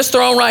surrounding this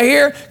throne right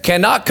here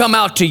cannot come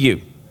out to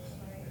you.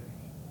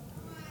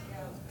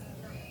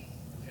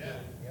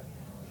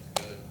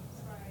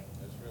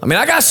 I mean,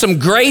 I got some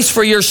grace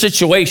for your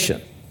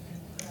situation,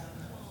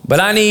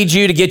 but I need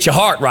you to get your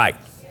heart right.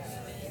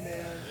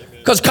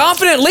 Because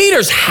confident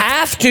leaders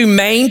have to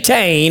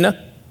maintain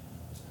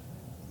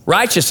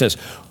righteousness.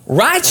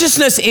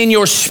 Righteousness in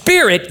your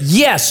spirit,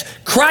 yes,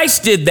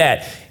 Christ did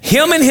that.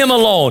 Him and him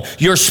alone.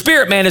 Your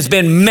spirit man has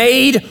been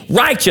made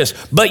righteous,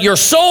 but your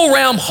soul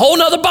realm, whole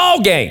nother ball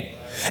game.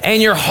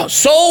 And your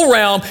soul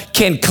realm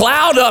can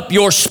cloud up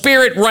your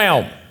spirit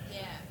realm.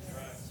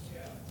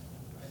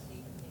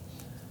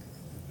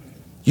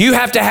 You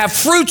have to have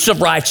fruits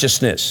of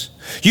righteousness.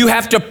 You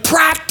have to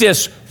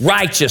practice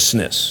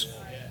righteousness.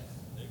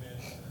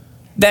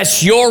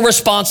 That's your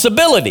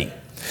responsibility.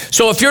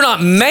 So if you're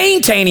not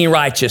maintaining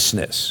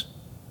righteousness,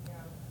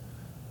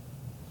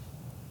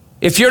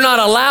 if you're not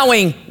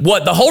allowing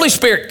what the Holy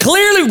Spirit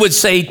clearly would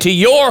say to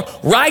your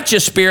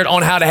righteous spirit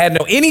on how to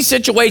handle any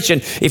situation,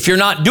 if you're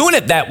not doing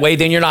it that way,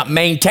 then you're not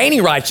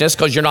maintaining righteousness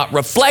because you're not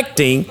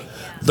reflecting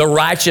the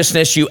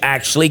righteousness you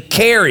actually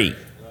carry.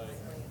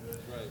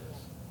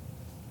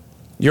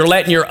 You're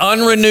letting your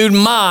unrenewed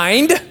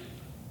mind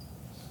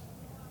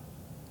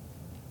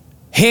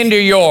hinder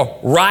your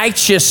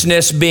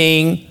righteousness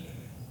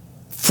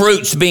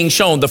fruits being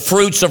shown, the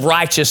fruits of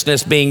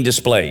righteousness being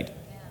displayed.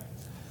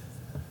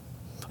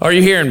 Are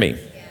you hearing me?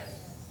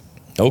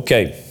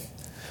 Okay.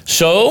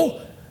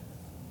 So,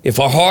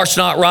 if our heart's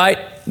not right,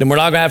 then we're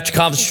not going to have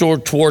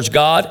confidence towards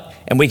God,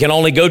 and we can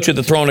only go to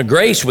the throne of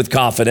grace with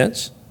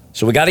confidence.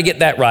 So we got to get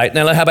that right.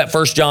 Now, how about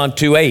 1 John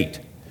 2:8?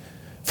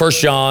 1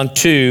 John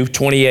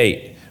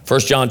 2:28. 1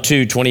 John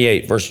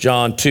 2:28. 1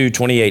 John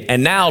 2:28.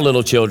 And now,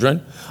 little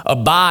children,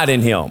 abide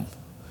in him,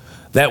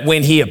 that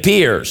when he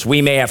appears,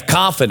 we may have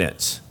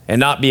confidence and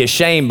not be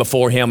ashamed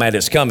before him at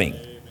his coming.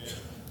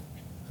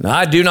 Now,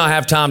 I do not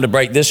have time to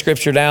break this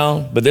scripture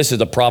down, but this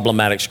is a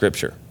problematic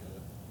scripture.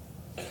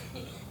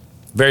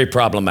 Very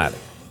problematic.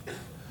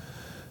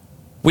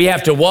 We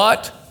have to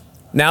what?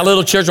 Now,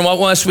 little children, what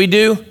must we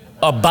do?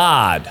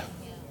 Abide.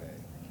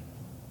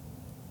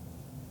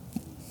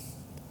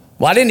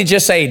 Why didn't he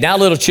just say, now,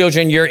 little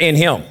children, you're in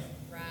him?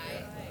 Right.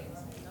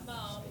 Come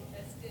on.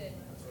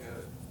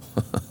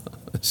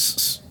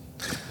 That's good.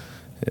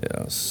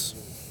 Yes.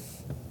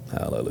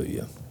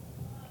 Hallelujah.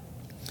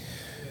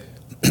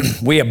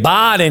 We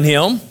abide in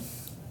him.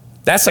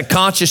 That's a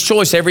conscious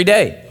choice every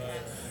day.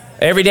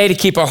 Every day to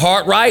keep our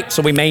heart right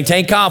so we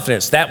maintain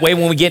confidence. That way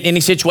when we get in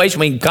any situation,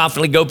 we can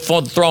confidently go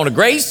before the throne of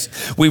grace.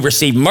 We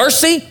receive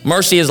mercy.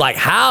 Mercy is like,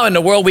 how in the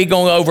world are we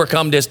going to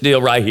overcome this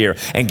deal right here?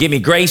 And give me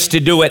grace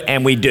to do it,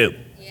 and we do.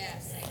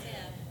 Yes.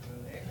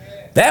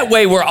 That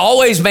way we're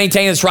always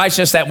maintaining this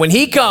righteousness that when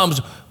he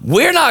comes,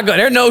 we're not going,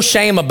 there's no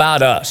shame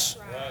about us.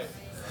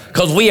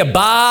 Because we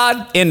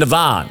abide in the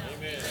vine.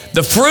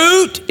 The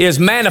fruit is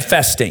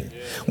manifesting.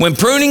 When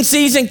pruning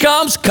season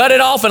comes, cut it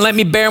off and let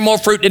me bear more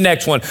fruit the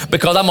next one,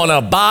 because I'm going to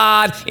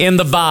abide in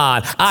the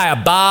vine. I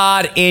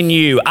abide in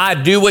you. I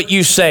do what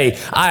you say.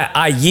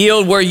 I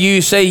yield where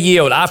you say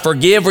yield. I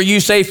forgive where you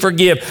say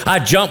forgive. I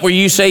jump where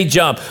you say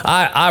jump.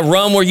 I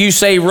run where you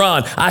say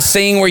run. I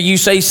sing where you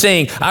say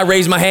sing. I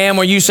raise my hand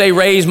where you say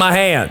raise my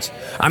hands.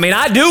 I mean,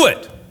 I do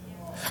it.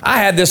 I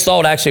had this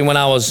thought actually when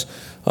I was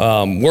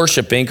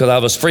worshiping, because I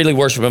was freely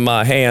worshiping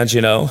my hands,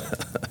 you know,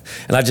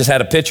 and I just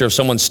had a picture of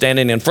someone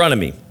standing in front of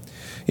me,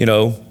 you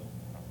know,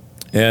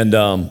 and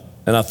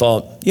I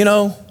thought, you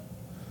know,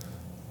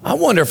 I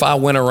wonder if I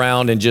went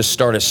around and just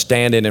started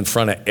standing in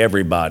front of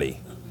everybody,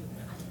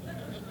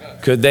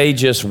 could they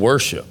just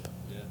worship?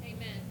 Amen.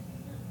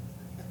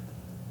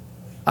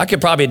 I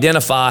could probably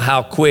identify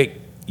how quick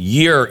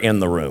you're in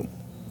the room.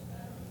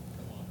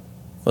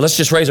 Well, let's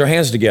just raise our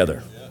hands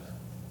together.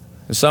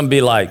 And some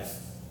be like,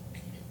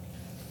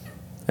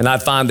 and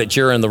I'd find that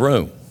you're in the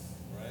room.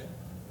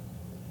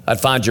 I'd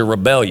find your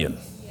rebellion.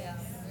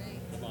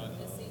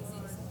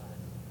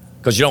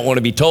 Because you don't want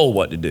to be told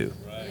what to do.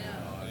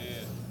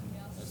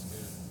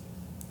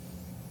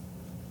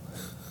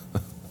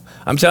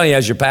 I'm telling you,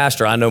 as your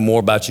pastor, I know more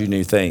about you than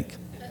you think.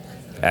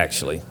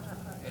 actually.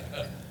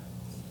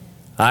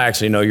 I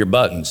actually know your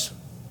buttons.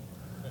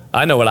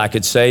 I know what I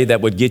could say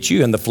that would get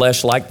you in the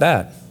flesh like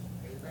that.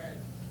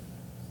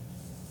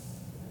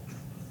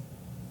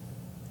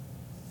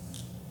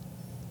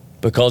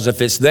 Because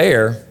if it's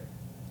there,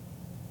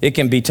 it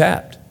can be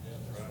tapped.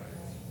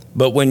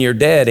 But when you're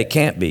dead, it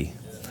can't be.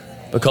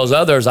 Because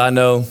others I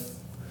know,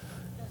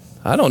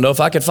 I don't know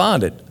if I could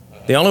find it.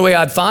 The only way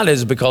I'd find it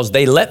is because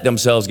they let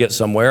themselves get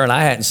somewhere and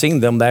I hadn't seen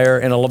them there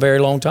in a very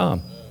long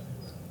time.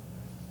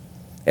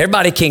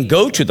 Everybody can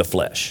go to the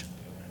flesh.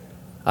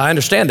 I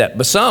understand that.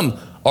 But some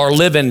are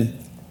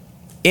living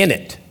in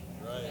it.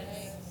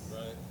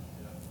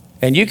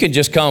 And you can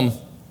just come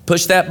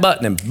push that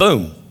button and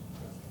boom.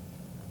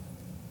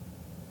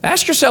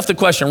 Ask yourself the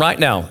question right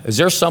now, is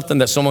there something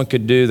that someone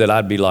could do that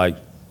I'd be like,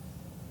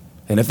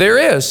 and if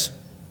there is,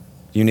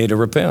 you need to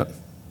repent.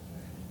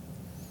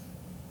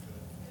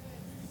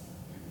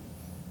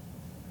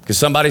 Could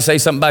somebody say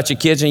something about your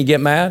kids and you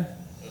get mad?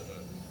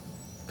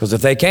 Because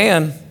if they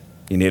can,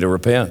 you need to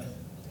repent.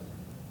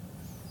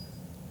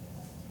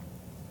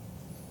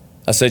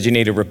 I said you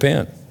need to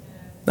repent.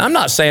 Now, I'm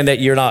not saying that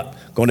you're not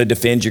going to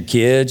defend your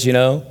kids, you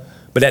know,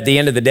 but at the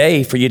end of the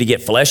day, for you to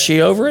get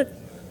fleshy over it,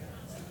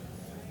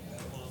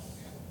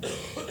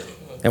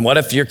 and what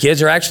if your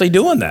kids are actually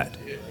doing that?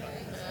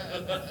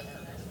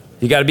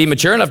 You got to be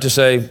mature enough to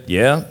say,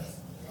 yeah,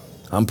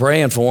 I'm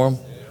praying for them.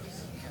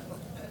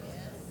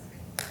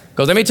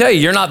 Because let me tell you,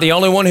 you're not the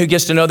only one who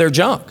gets to know their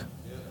junk.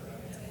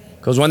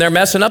 Because when they're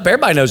messing up,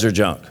 everybody knows their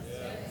junk.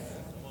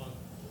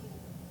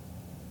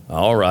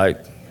 All right,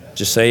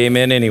 just say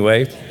amen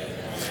anyway.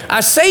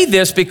 I say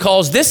this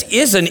because this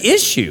is an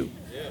issue.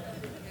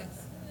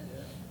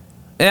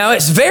 Now,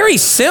 it's very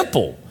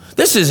simple.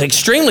 This is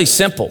extremely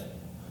simple.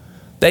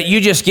 That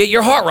you just get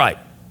your heart right.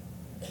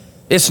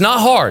 It's not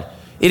hard.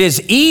 It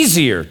is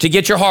easier to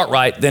get your heart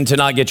right than to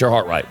not get your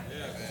heart right.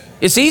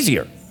 It's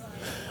easier.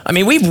 I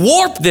mean, we've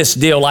warped this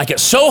deal like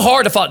it's so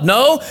hard to follow.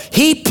 No,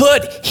 he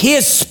put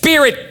his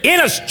spirit in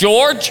us,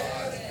 George.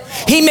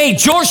 He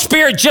made your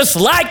spirit just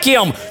like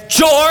him,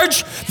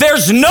 George.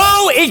 There's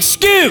no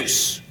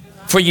excuse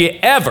for you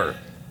ever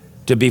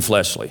to be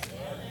fleshly.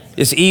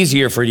 It's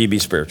easier for you to be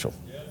spiritual.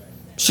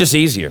 It's just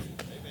easier.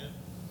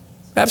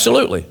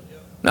 Absolutely.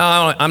 No,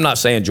 I'm not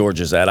saying George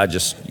is that. I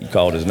just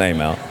called his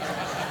name out.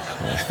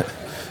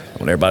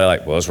 When everybody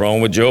like, what's wrong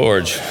with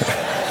George?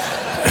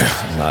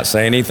 I'm not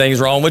saying anything's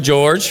wrong with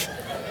George.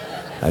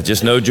 I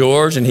just know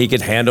George, and he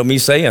could handle me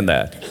saying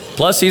that.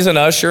 Plus, he's an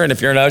usher, and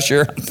if you're an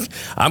usher,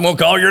 I'm going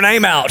to call your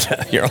name out.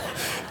 You're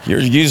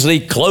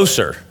usually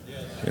closer.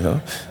 You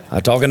know,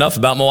 I talk enough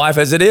about my wife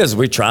as it is.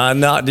 We're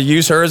trying not to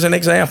use her as an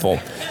example.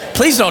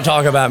 Please don't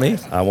talk about me.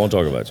 I won't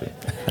talk about you.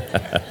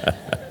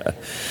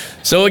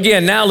 So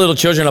again, now little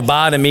children,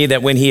 abide in me,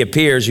 that when he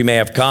appears, you may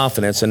have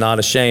confidence and not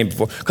ashamed.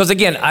 Because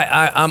again,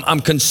 I'm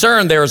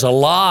concerned there's a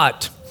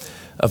lot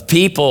of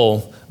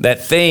people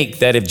that think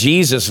that if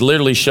Jesus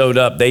literally showed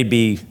up, they'd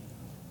be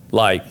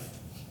like,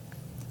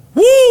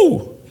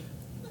 woo!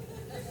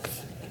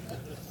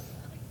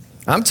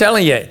 I'm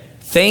telling you,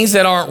 things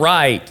that aren't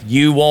right,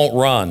 you won't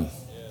run.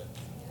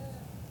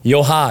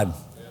 You'll hide.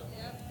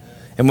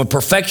 And when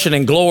perfection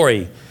and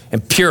glory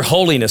and pure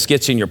holiness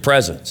gets in your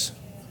presence,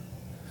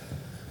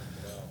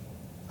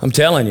 I'm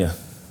telling you,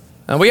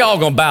 and we all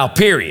gonna bow,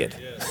 period.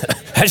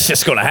 That's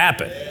just gonna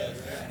happen.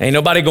 Ain't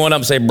nobody going up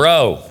and say,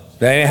 bro,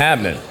 that ain't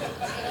happening.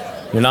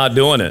 You're not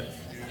doing it.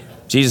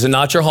 Jesus is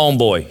not your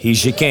homeboy.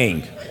 He's your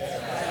king.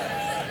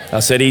 I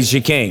said he's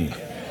your king.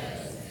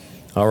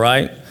 All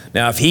right?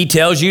 Now, if he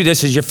tells you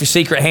this is your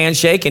secret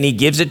handshake and he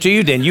gives it to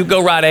you, then you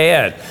go right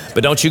ahead.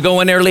 But don't you go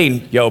in there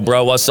leading, yo,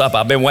 bro, what's up?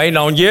 I've been waiting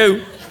on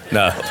you.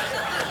 No.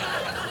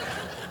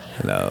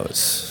 No,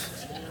 it's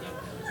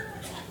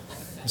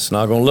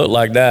not going to look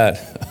like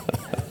that.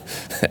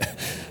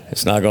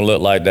 It's not going to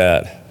look like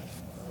that.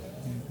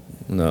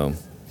 No.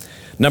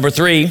 Number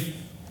 3,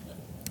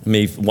 let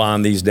me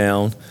wind these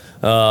down.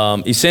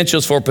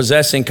 Essentials for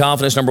possessing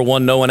confidence. Number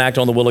 1, know and act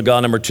on the will of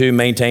God. Number 2,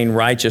 maintain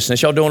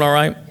righteousness. Y'all doing all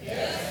right?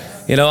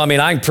 Yes. You know, I mean,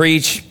 I can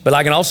preach, but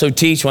I can also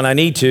teach when I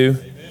need to.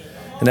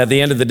 And at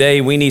the end of the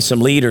day, we need some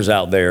leaders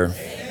out there.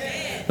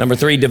 Amen. Number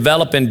 3,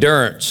 develop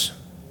endurance.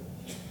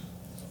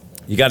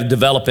 You got to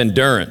develop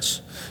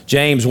endurance.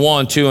 James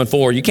 1, 2, and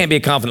 4. You can't be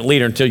a confident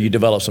leader until you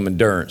develop some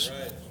endurance.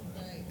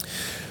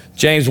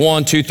 James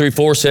 1, 2, 3,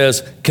 4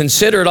 says,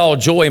 consider it all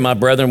joy, my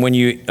brethren, when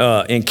you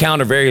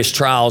encounter various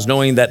trials,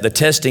 knowing that the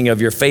testing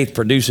of your faith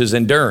produces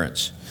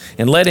endurance.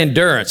 And let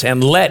endurance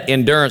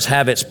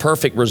have its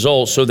perfect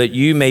results so that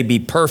you may be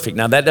perfect.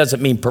 Now, that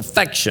doesn't mean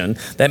perfection.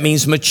 That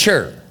means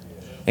mature.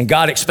 And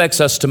God expects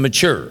us to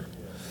mature.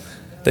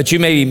 That you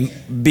may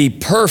be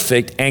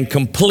perfect and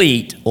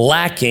complete,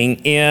 lacking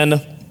in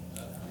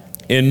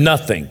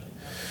nothing.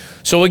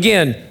 So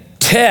again,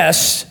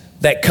 tests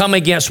that come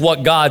against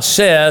what God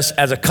says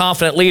as a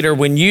confident leader,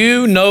 when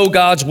you know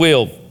God's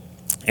will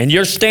and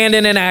you're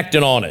standing and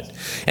acting on it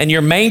and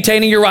you're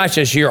maintaining your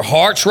righteousness, your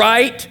heart's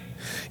right,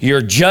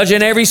 you're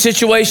judging every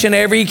situation,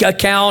 every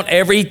account,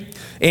 every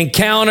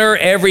encounter,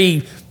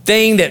 every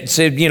thing that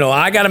said,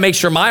 I got to make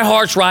sure my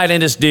heart's right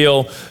in this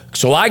deal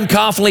so I can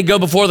confidently go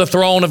before the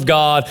throne of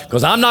God,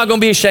 because I'm not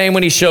going to be ashamed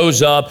when he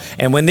shows up.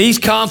 And when these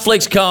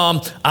conflicts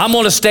come, I'm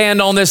going to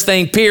stand on this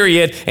thing,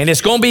 period. And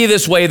it's going to be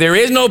this way. There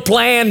is no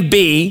plan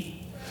B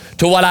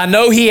to what I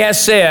know he has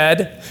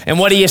said and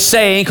what he is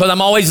saying, because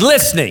I'm always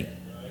listening.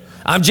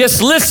 I'm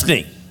just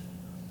listening.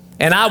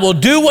 And I will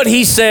do what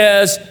he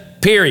says,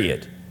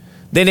 period.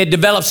 Then it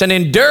develops an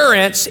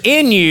endurance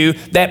in you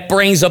that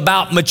brings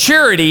about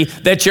maturity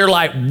that you're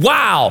like,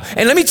 wow.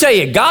 And let me tell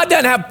you, God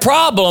doesn't have a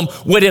problem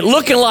with it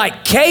looking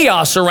like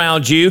chaos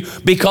around you,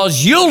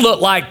 because you'll look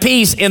like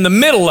peace in the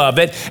middle of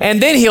it. And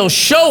then he'll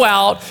show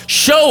up,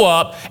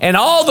 and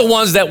all the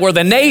ones that were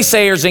the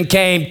naysayers and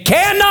came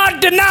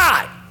cannot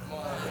deny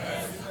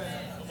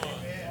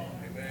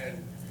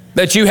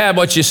that you have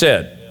what you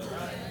said.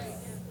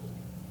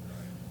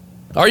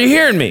 Are you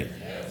hearing me?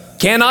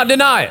 Cannot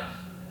deny it.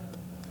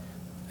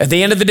 At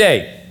the end of the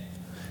day.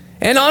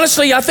 And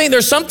honestly, I think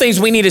there's some things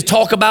we need to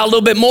talk about a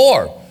little bit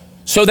more,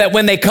 so that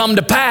when they come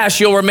to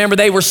pass, you'll remember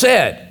they were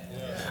said.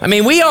 I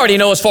mean, we already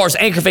know, as far as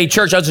Anchor Faith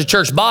Church as a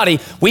church body,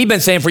 we've been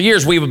saying for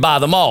years we would buy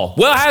them all.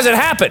 Well, has it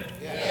happened?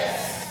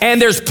 Yes.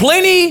 And there's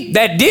plenty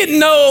that didn't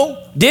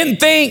know, didn't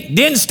think,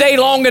 didn't stay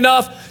long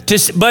enough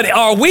but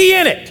are we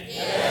in it?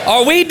 Yes.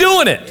 Are we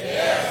doing it?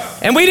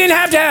 Yes. And we didn't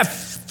have to have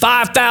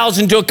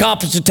 5,000 to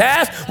accomplish the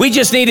task. We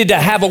just needed to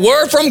have a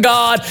word from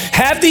God,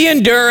 have the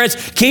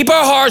endurance, keep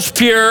our hearts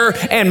pure,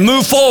 and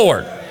move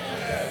forward.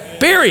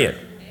 Period.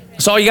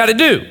 That's all you got to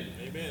do.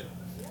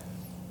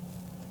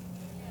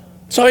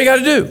 That's all you got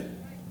to do.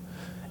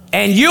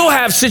 And you'll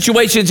have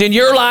situations in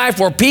your life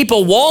where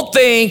people won't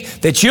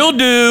think that you'll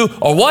do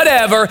or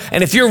whatever.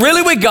 And if you're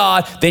really with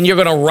God, then you're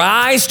going to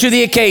rise to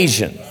the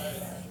occasion.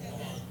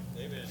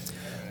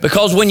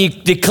 Because when you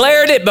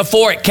declared it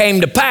before it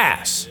came to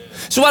pass.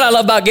 So what I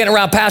love about getting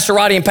around Pastor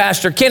Roddy and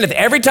Pastor Kenneth,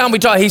 every time we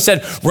talk, he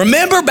said,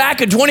 remember back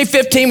in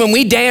 2015 when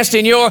we danced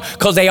in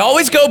because they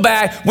always go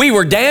back, we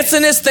were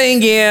dancing this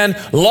thing in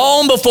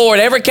long before it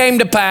ever came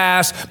to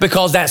pass,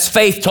 because that's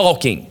faith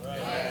talking.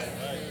 Right.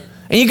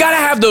 And you got to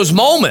have those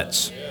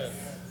moments.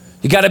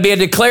 You got to be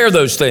able to declare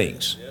those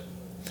things.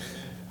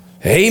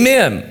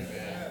 Amen.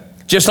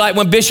 Just like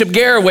when Bishop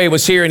Garraway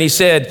was here and he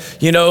said,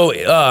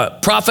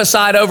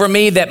 prophesied over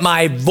me that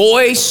my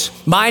voice,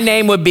 my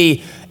name would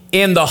be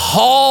in the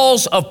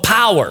halls of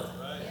power,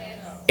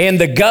 in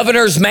the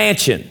governor's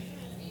mansion.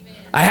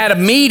 I had a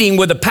meeting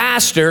with a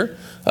pastor.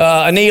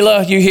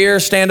 Anila, you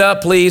here? Stand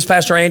up, please.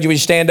 Pastor Andrew, would you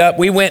stand up?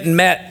 We went and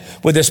met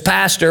with this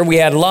pastor. We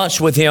had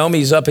lunch with him.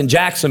 He's up in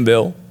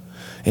Jacksonville.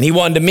 And he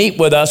wanted to meet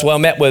with us. Well, I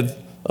met with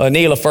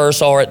Anila first,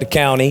 saw her at the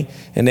county,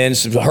 and then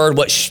heard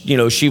what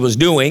she was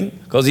doing,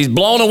 because he's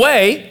blown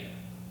away.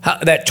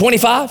 That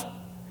 25?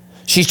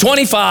 She's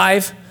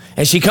 25,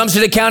 and she comes to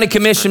the county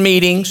commission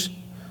meetings.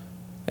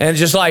 And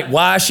just like,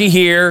 why is she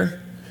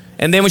here?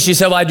 And then when she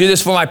said, well, I do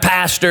this for my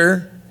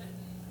pastor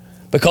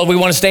because we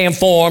want to stay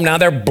informed. Now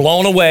they're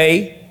blown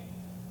away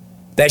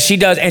that she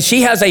does. And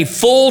she has a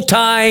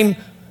full-time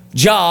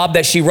job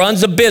that she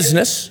runs a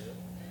business,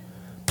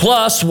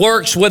 plus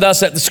works with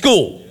us at the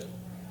school.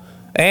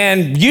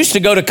 And used to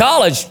go to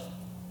college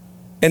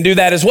and do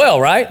that as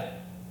well, right?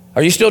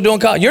 Are you still doing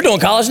college? You're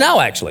doing college now,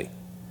 actually.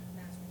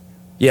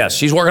 Yes,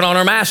 she's working on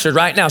her master's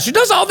right now. She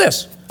does all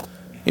this.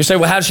 You say,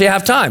 well, how does she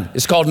have time?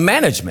 It's called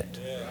management.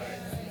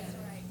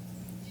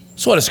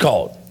 That's what it's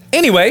called.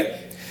 Anyway,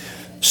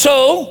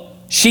 so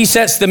she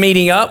sets the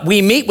meeting up.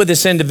 We meet with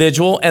this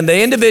individual, and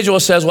the individual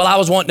says, well, I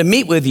was wanting to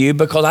meet with you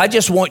because I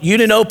just want you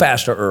to know,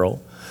 Pastor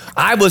Earl,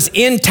 I was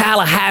in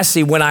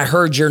Tallahassee when I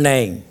heard your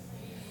name.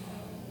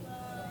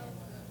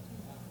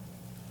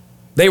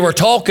 They were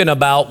talking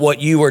about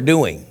what you were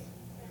doing.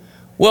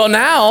 Well,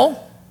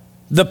 now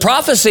the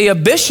prophecy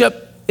of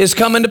Bishop is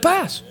coming to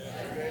pass.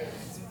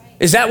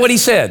 Is that what he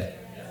said?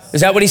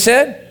 Is that what he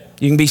said?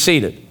 You can be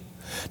seated.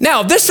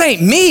 Now, this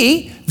ain't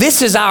me.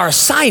 This is our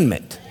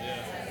assignment.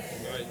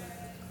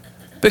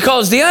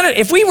 Because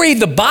if we read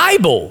the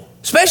Bible,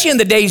 especially in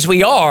the days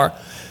we are,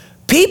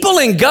 people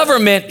in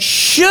government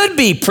should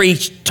be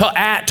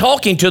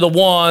talking to the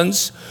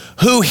ones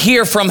who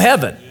hear from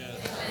heaven.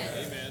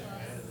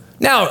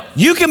 Now,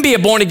 you can be a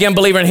born-again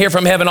believer and hear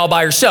from heaven all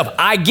by yourself.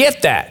 I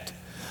get that.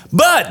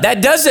 But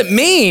that doesn't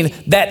mean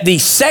that the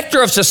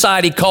sector of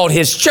society called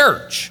his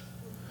church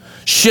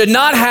should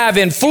not have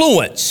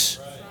influence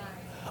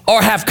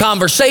or have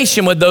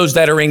conversation with those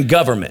that are in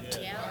government.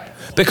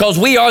 Because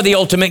we are the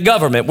ultimate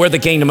government. We're the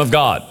kingdom of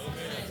God.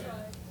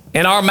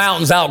 And our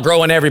mountain's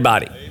outgrowing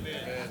everybody.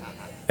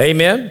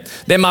 Amen.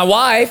 Then my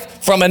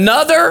wife, from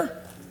another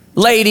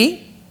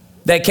lady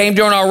that came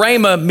during our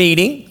Rhema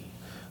meeting,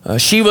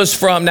 she was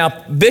from,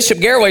 now Bishop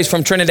Garraway's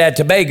from Trinidad,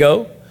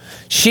 Tobago.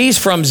 She's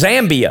from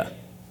Zambia.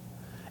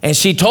 And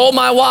she told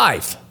my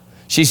wife,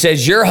 she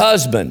says, your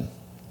husband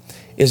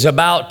is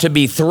about to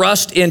be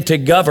thrust into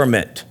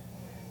government,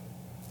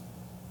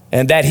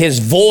 and that his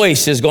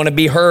voice is going to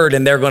be heard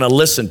and they're going to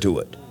listen to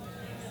it.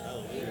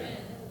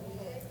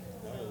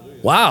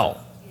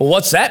 Wow. Well,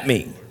 what's that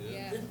mean?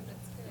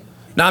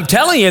 Now, I'm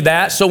telling you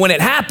that so when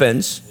it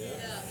happens,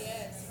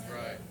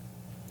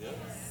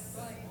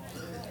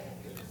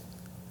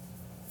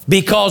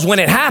 Because when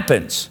it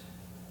happens,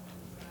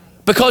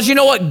 because you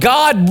know what?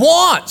 God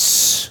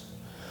wants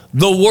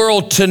the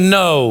world to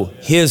know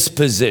his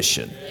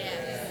position.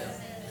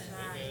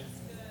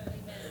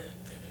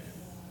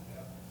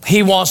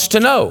 He wants to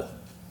know.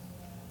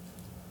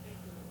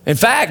 In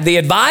fact, the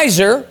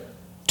advisor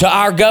to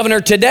our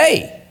governor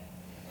today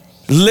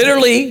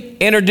literally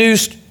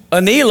introduced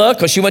Anila,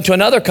 because she went to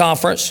another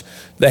conference,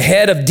 the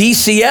head of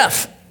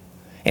DCF,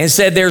 and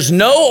said there's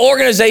no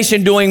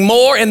organization doing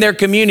more in their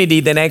community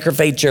than Anchor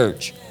Faith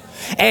Church.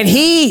 And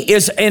he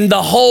is in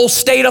the whole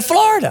state of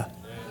Florida.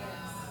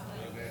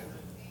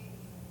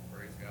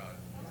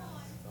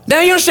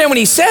 Now you understand when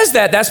he says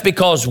that, that's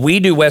because we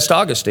do West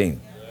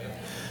Augustine.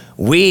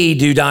 We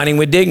do Dining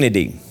with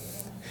Dignity.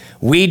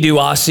 We do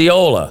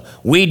Osceola.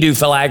 We do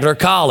Flagler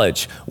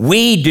College.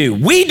 We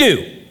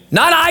do.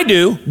 Not I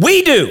do,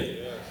 we do.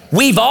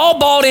 We've all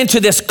bought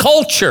into this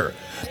culture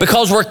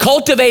because we're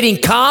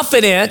cultivating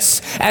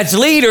confidence as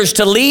leaders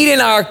to lead in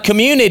our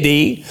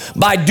community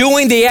by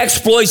doing the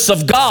exploits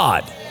of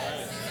God.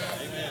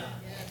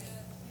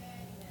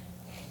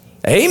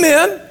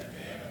 Amen.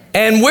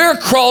 And we're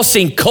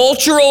crossing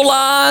cultural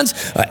lines,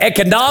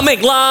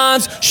 economic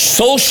lines,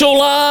 social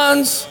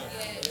lines,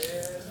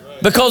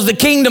 because the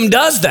kingdom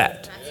does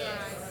that.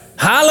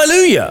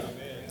 Hallelujah.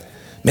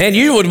 Man,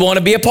 you would want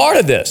to be a part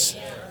of this,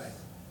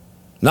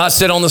 not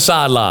sit on the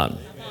sideline.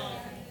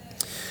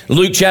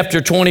 Luke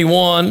chapter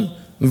 21,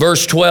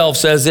 verse 12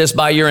 says this,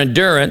 by your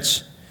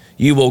endurance,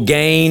 you will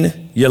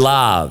gain your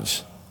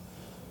lives.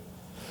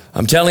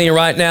 I'm telling you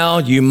right now,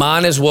 you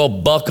might as well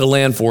buckle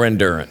in for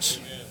endurance,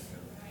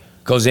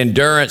 because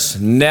endurance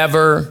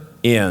never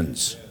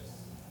ends.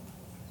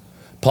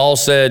 Paul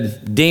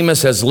said,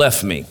 Demas has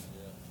left me.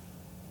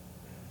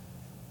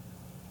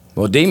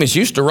 Well, Demas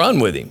used to run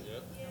with him.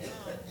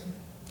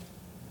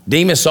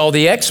 Demas saw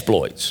the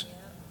exploits,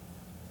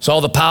 saw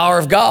the power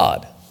of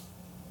God,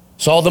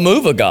 saw the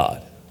move of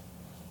God.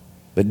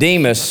 But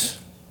Demas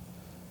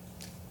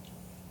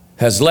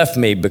has left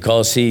me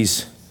because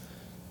he's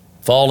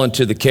fallen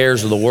to the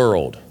cares of the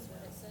world.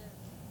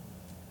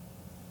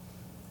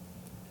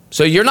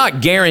 So you're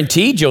not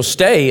guaranteed you'll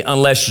stay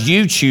unless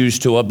you choose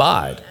to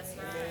abide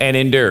and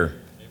endure.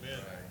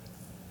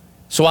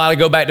 So I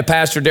go back to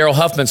Pastor Darrell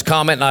Huffman's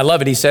comment, and I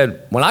love it. He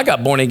said, when I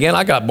got born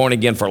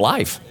again for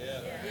life.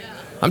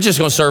 I'm just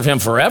going to serve him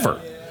forever.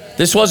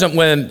 This wasn't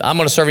when I'm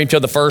going to serve him till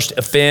the first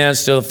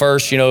offense, till the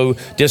first,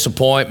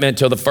 disappointment,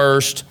 till the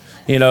first,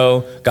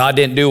 God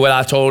didn't do what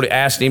I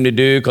asked him to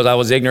do because I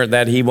was ignorant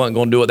that he wasn't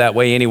going to do it that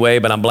way anyway,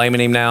 but I'm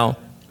blaming him now.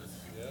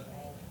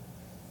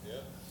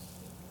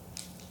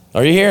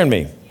 Are you hearing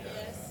me?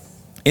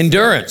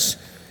 Endurance.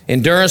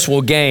 Endurance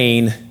will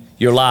gain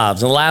your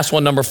lives. And the last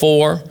one, number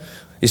 4,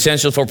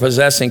 essential for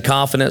possessing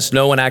confidence,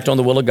 know and act on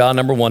the will of God,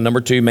 number 1. Number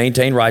 2,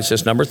 maintain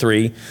righteousness. Number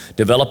 3,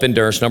 develop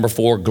endurance. Number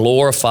 4,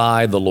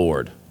 glorify the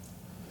Lord.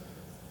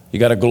 You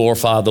got to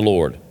glorify the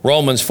Lord.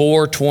 Romans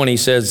 4:20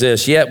 says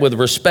this, yet with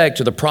respect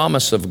to the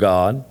promise of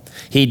God,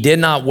 he did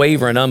not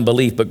waver in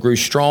unbelief, but grew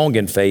strong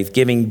in faith,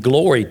 giving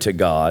glory to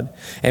God,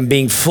 and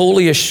being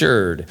fully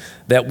assured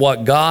that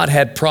what God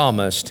had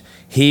promised,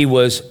 he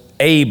was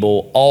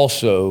able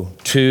also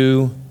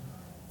to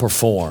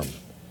perform.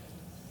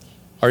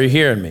 Are you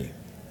hearing me?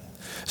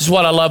 This is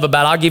what I love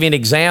about it. I'll give you an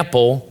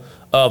example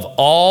of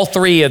all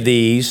 3 of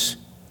these,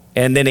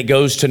 and then it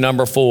goes to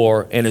number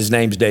 4, and his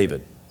name's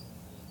David.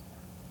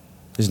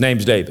 His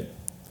name's David.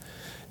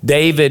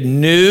 David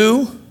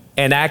knew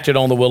and acted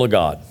on the will of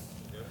God.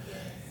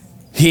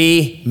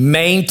 He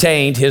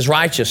maintained his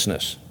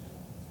righteousness.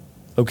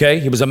 Okay?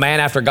 He was a man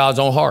after God's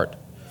own heart.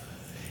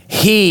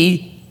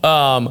 He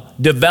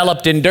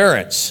developed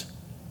endurance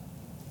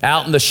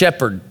out in the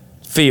shepherd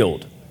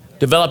field.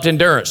 Developed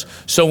endurance.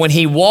 So when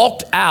he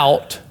walked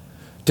out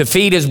to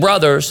feed his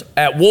brothers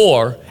at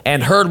war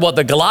and heard what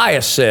the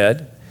Goliath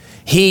said,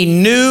 he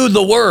knew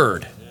the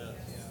word.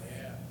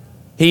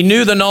 He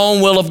knew the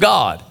known will of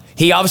God.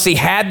 He obviously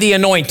had the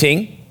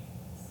anointing,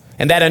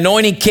 and that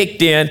anointing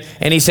kicked in,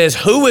 and he says,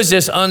 who is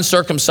this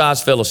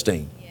uncircumcised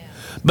Philistine? Yeah.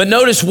 But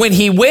notice when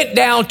he went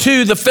down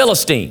to the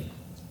Philistine,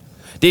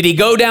 did he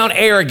go down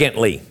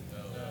arrogantly?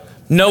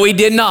 No, he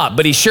did not,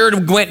 but he sure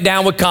went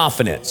down with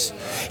confidence.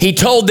 He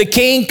told the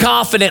king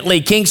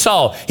confidently, King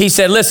Saul, he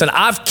said, listen,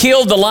 I've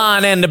killed the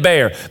lion and the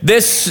bear.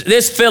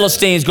 This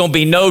Philistine is going to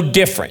be no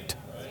different.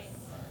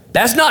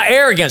 That's not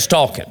arrogance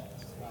talking.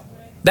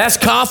 That's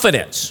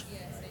confidence.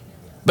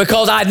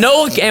 Because I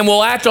know and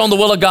will act on the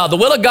will of God. The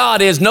will of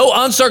God is no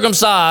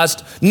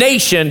uncircumcised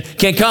nation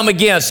can come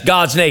against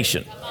God's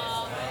nation.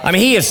 I mean,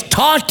 he is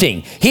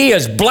taunting. He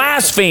is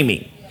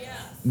blaspheming.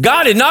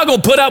 God is not going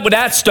to put up with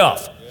that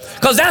stuff.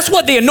 Because that's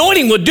what the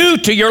anointing will do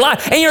to your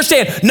life. And you're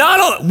saying, not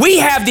only we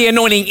have the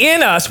anointing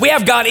in us, we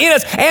have God in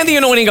us and the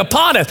anointing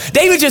upon us.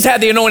 David just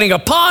had the anointing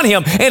upon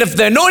him. And if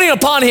the anointing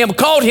upon him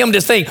called him to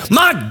think,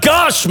 my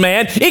gosh,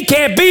 man, it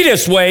can't be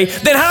this way,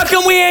 then how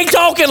come we ain't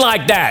talking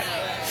like that?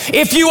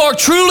 If you are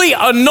truly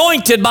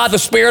anointed by the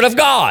Spirit of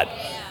God.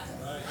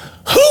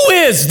 Who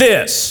is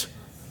this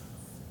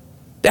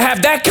to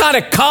have that kind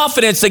of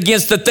confidence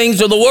against the things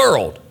of the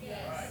world?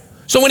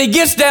 So when he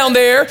gets down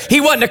there, he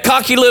wasn't a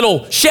cocky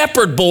little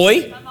shepherd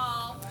boy. Come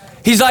on.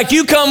 He's like,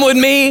 you come with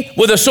me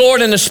with a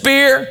sword and a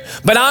spear,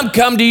 but I'm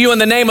come to you in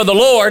the name of the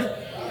Lord.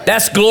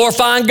 That's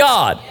glorifying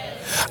God.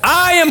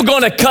 I am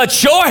going to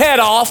cut your head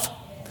off,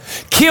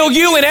 kill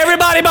you and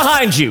everybody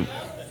behind you.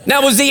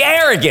 Now, was he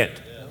arrogant?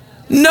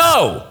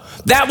 No.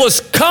 That was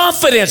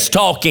confidence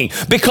talking,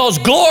 because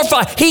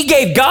he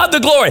gave God the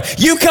glory.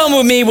 You come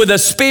with me with a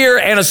spear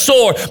and a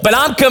sword, but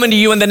I'm coming to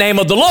you in the name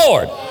of the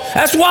Lord.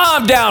 That's why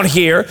I'm down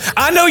here.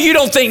 I know you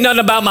don't think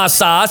nothing about my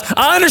size.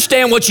 I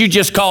understand what you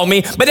just called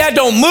me, but that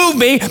don't move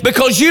me,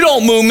 because you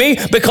don't move me,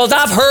 because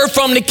I've heard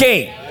from the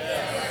King.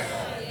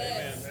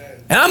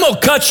 And I'm going to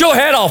cut your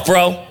head off,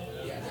 bro.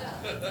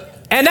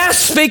 And that's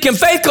speaking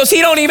faith, because he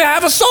don't even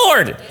have a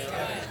sword.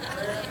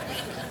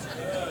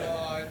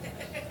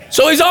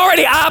 So he's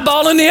already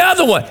eyeballing the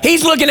other one.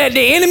 He's looking at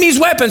the enemy's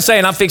weapon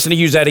saying, I'm fixing to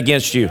use that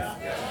against you.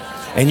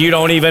 And you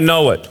don't even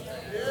know it.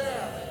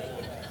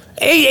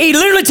 He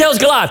literally tells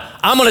Goliath,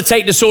 I'm going to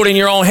take the sword in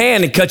your own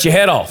hand and cut your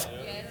head off.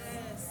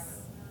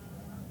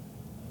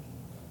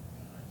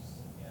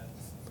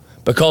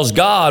 Because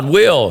God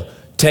will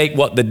take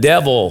what the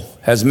devil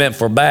has meant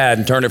for bad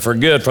and turn it for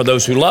good for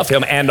those who love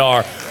him and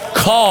are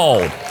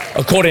called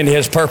according to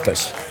his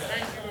purpose.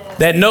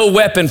 That no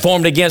weapon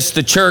formed against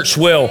the church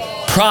will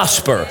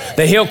prosper.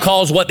 That he'll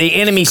cause what the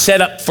enemy set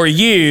up for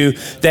you,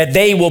 that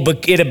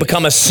it'll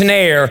become a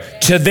snare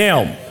to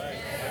them.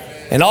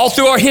 And all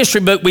through our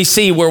history book, we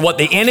see where what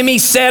the enemy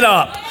set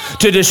up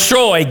to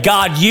destroy,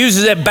 God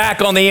uses it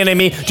back on the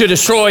enemy to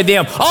destroy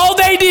them. All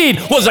they need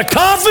was a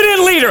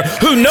confident leader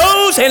who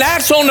knows and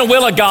acts on the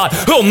will of God,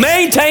 who will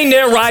maintain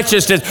their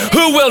righteousness,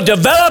 who will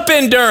develop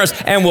endurance,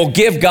 and will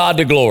give God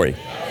the glory.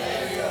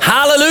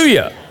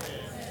 Hallelujah.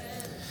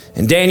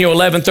 In Daniel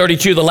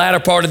 11:32, the latter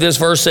part of this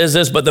verse says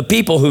this, but the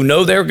people who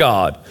know their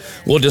God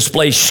will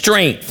display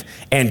strength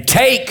and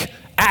take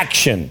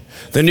action.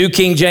 The New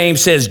King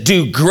James says,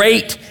 do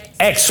great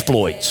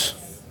exploits.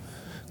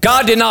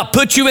 God did not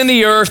put you in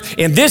the earth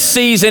in this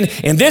season,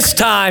 in this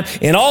time,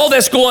 in all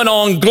that's going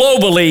on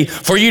globally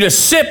for you to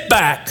sit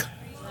back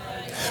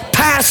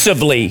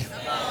passively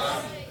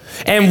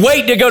and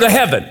wait to go to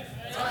heaven.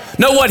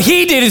 No, what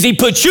he did is he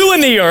put you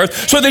in the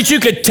earth so that you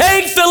could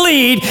take the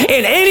lead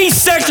in any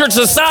sector of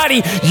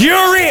society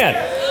you're in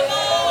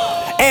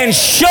and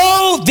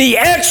show the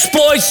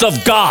exploits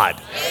of God.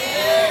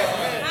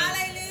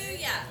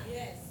 Hallelujah.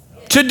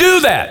 To do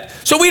that.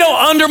 So we don't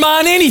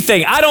undermine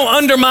anything. I don't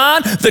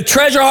undermine the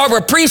Treasure Harbor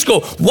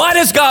Preschool. Why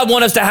does God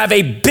want us to have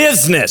a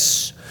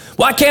business?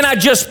 Why can't I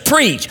just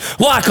preach?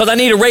 Why? Because I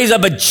need to raise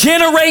up a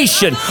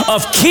generation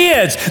of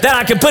kids that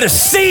I can put a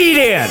seed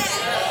in.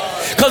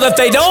 Because if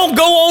they don't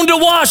go on to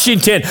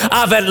Washington,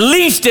 I've at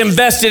least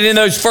invested in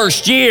those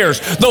first years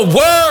the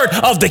word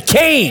of the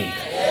King.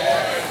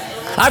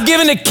 I've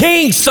given the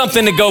King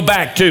something to go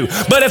back to.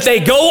 But if they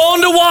go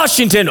on to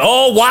Washington,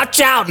 oh, watch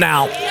out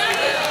now.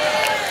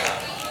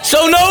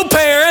 So no,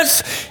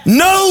 parents,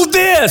 know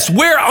this.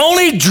 We're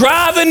only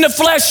driving the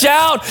flesh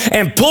out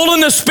and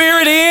pulling the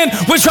spirit in.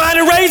 We're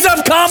trying to raise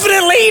up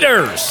confident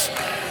leaders.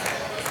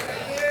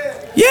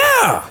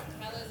 Yeah.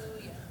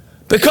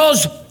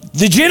 Because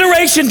the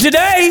generation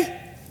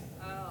today,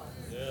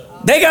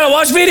 they got to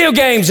watch video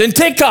games and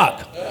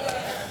TikTok.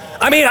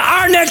 I mean,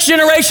 our next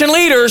generation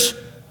leaders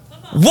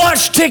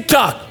watch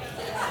TikTok.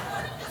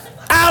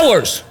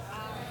 Hours.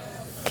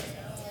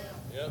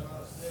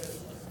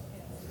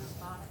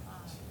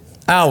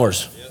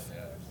 Hours.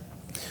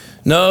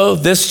 No,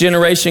 this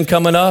generation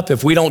coming up,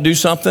 if we don't do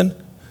something,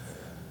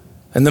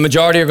 and the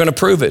majority are going to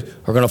prove it,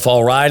 are going to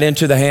fall right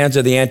into the hands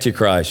of the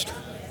Antichrist.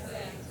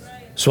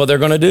 That's what they're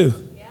going to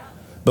do.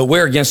 But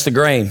we're against the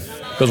grain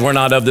because we're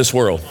not of this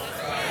world.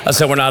 I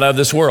said we're not of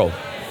this world.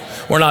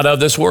 We're not of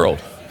this world.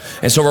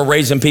 And so we're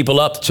raising people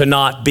up to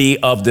not be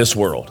of this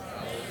world.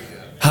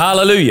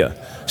 Hallelujah.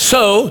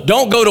 So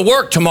don't go to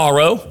work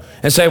tomorrow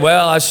and say,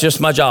 well, that's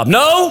just my job.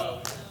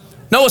 No,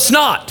 it's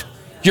not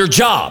your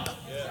job.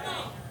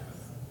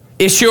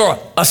 It's your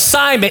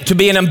assignment to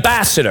be an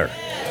ambassador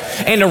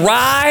and to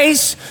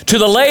rise to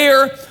the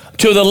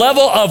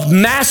level of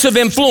massive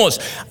influence.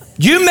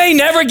 You may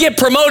never get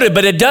promoted,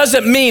 but it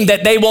doesn't mean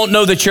that they won't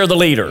know that you're the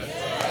leader.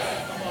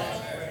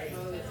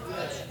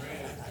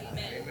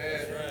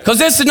 Because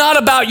this is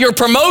not about your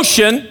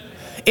promotion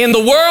in the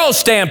world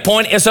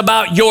standpoint. It's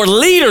about your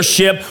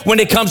leadership when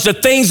it comes to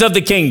things of the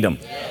kingdom.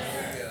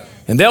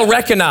 And they'll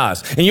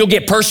recognize, and you'll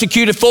get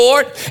persecuted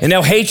for it, and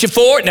they'll hate you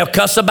for it, and they'll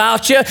cuss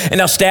about you, and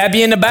they'll stab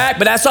you in the back,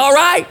 but that's all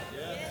right.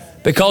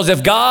 Because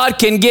if God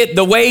can get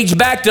the wage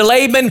back to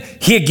Laban,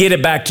 he'll get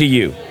it back to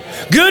you.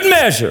 Good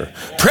measure,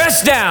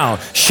 pressed down,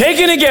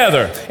 shaken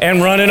together,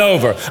 and running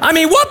over. I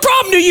mean, what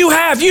problem do you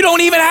have? You don't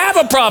even have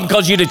a problem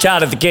because you're the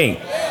child of the King.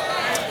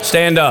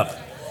 Stand up.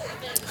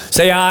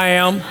 Say, I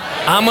am.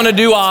 I'm going to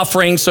do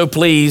offerings, so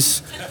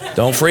please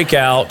don't freak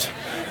out.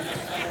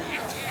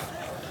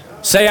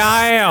 Say,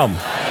 I am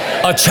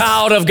a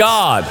child of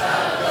God,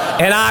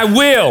 and I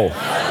will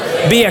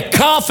be a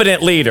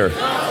confident leader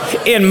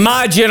in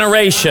my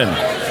generation.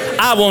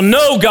 I will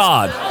know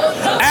God,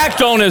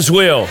 act on his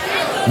will,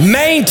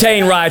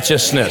 maintain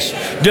righteousness,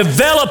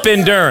 develop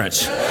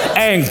endurance,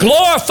 and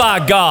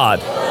glorify God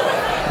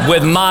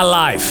with my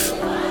life. You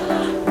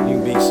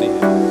can be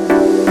seated.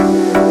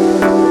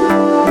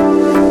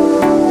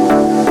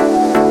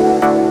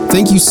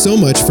 Thank you so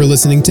much for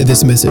listening to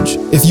this message.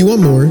 If you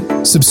want more,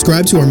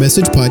 subscribe to our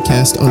message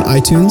podcast on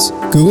iTunes,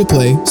 Google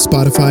Play,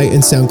 Spotify,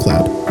 and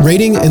SoundCloud.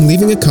 Rating and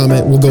leaving a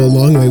comment will go a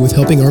long way with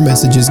helping our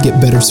messages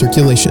get better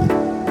circulation.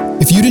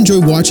 If you'd enjoy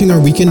watching our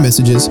weekend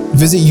messages,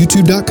 visit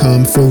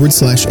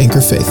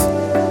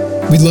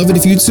youtube.com/anchorfaith. We'd love it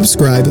if you'd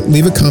subscribe,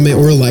 leave a comment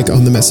or a like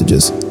on the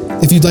messages.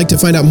 If you'd like to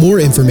find out more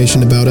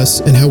information about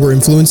us and how we're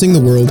influencing the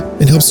world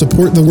and help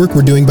support the work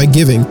we're doing by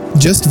giving,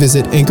 just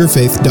visit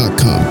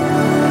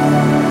anchorfaith.com.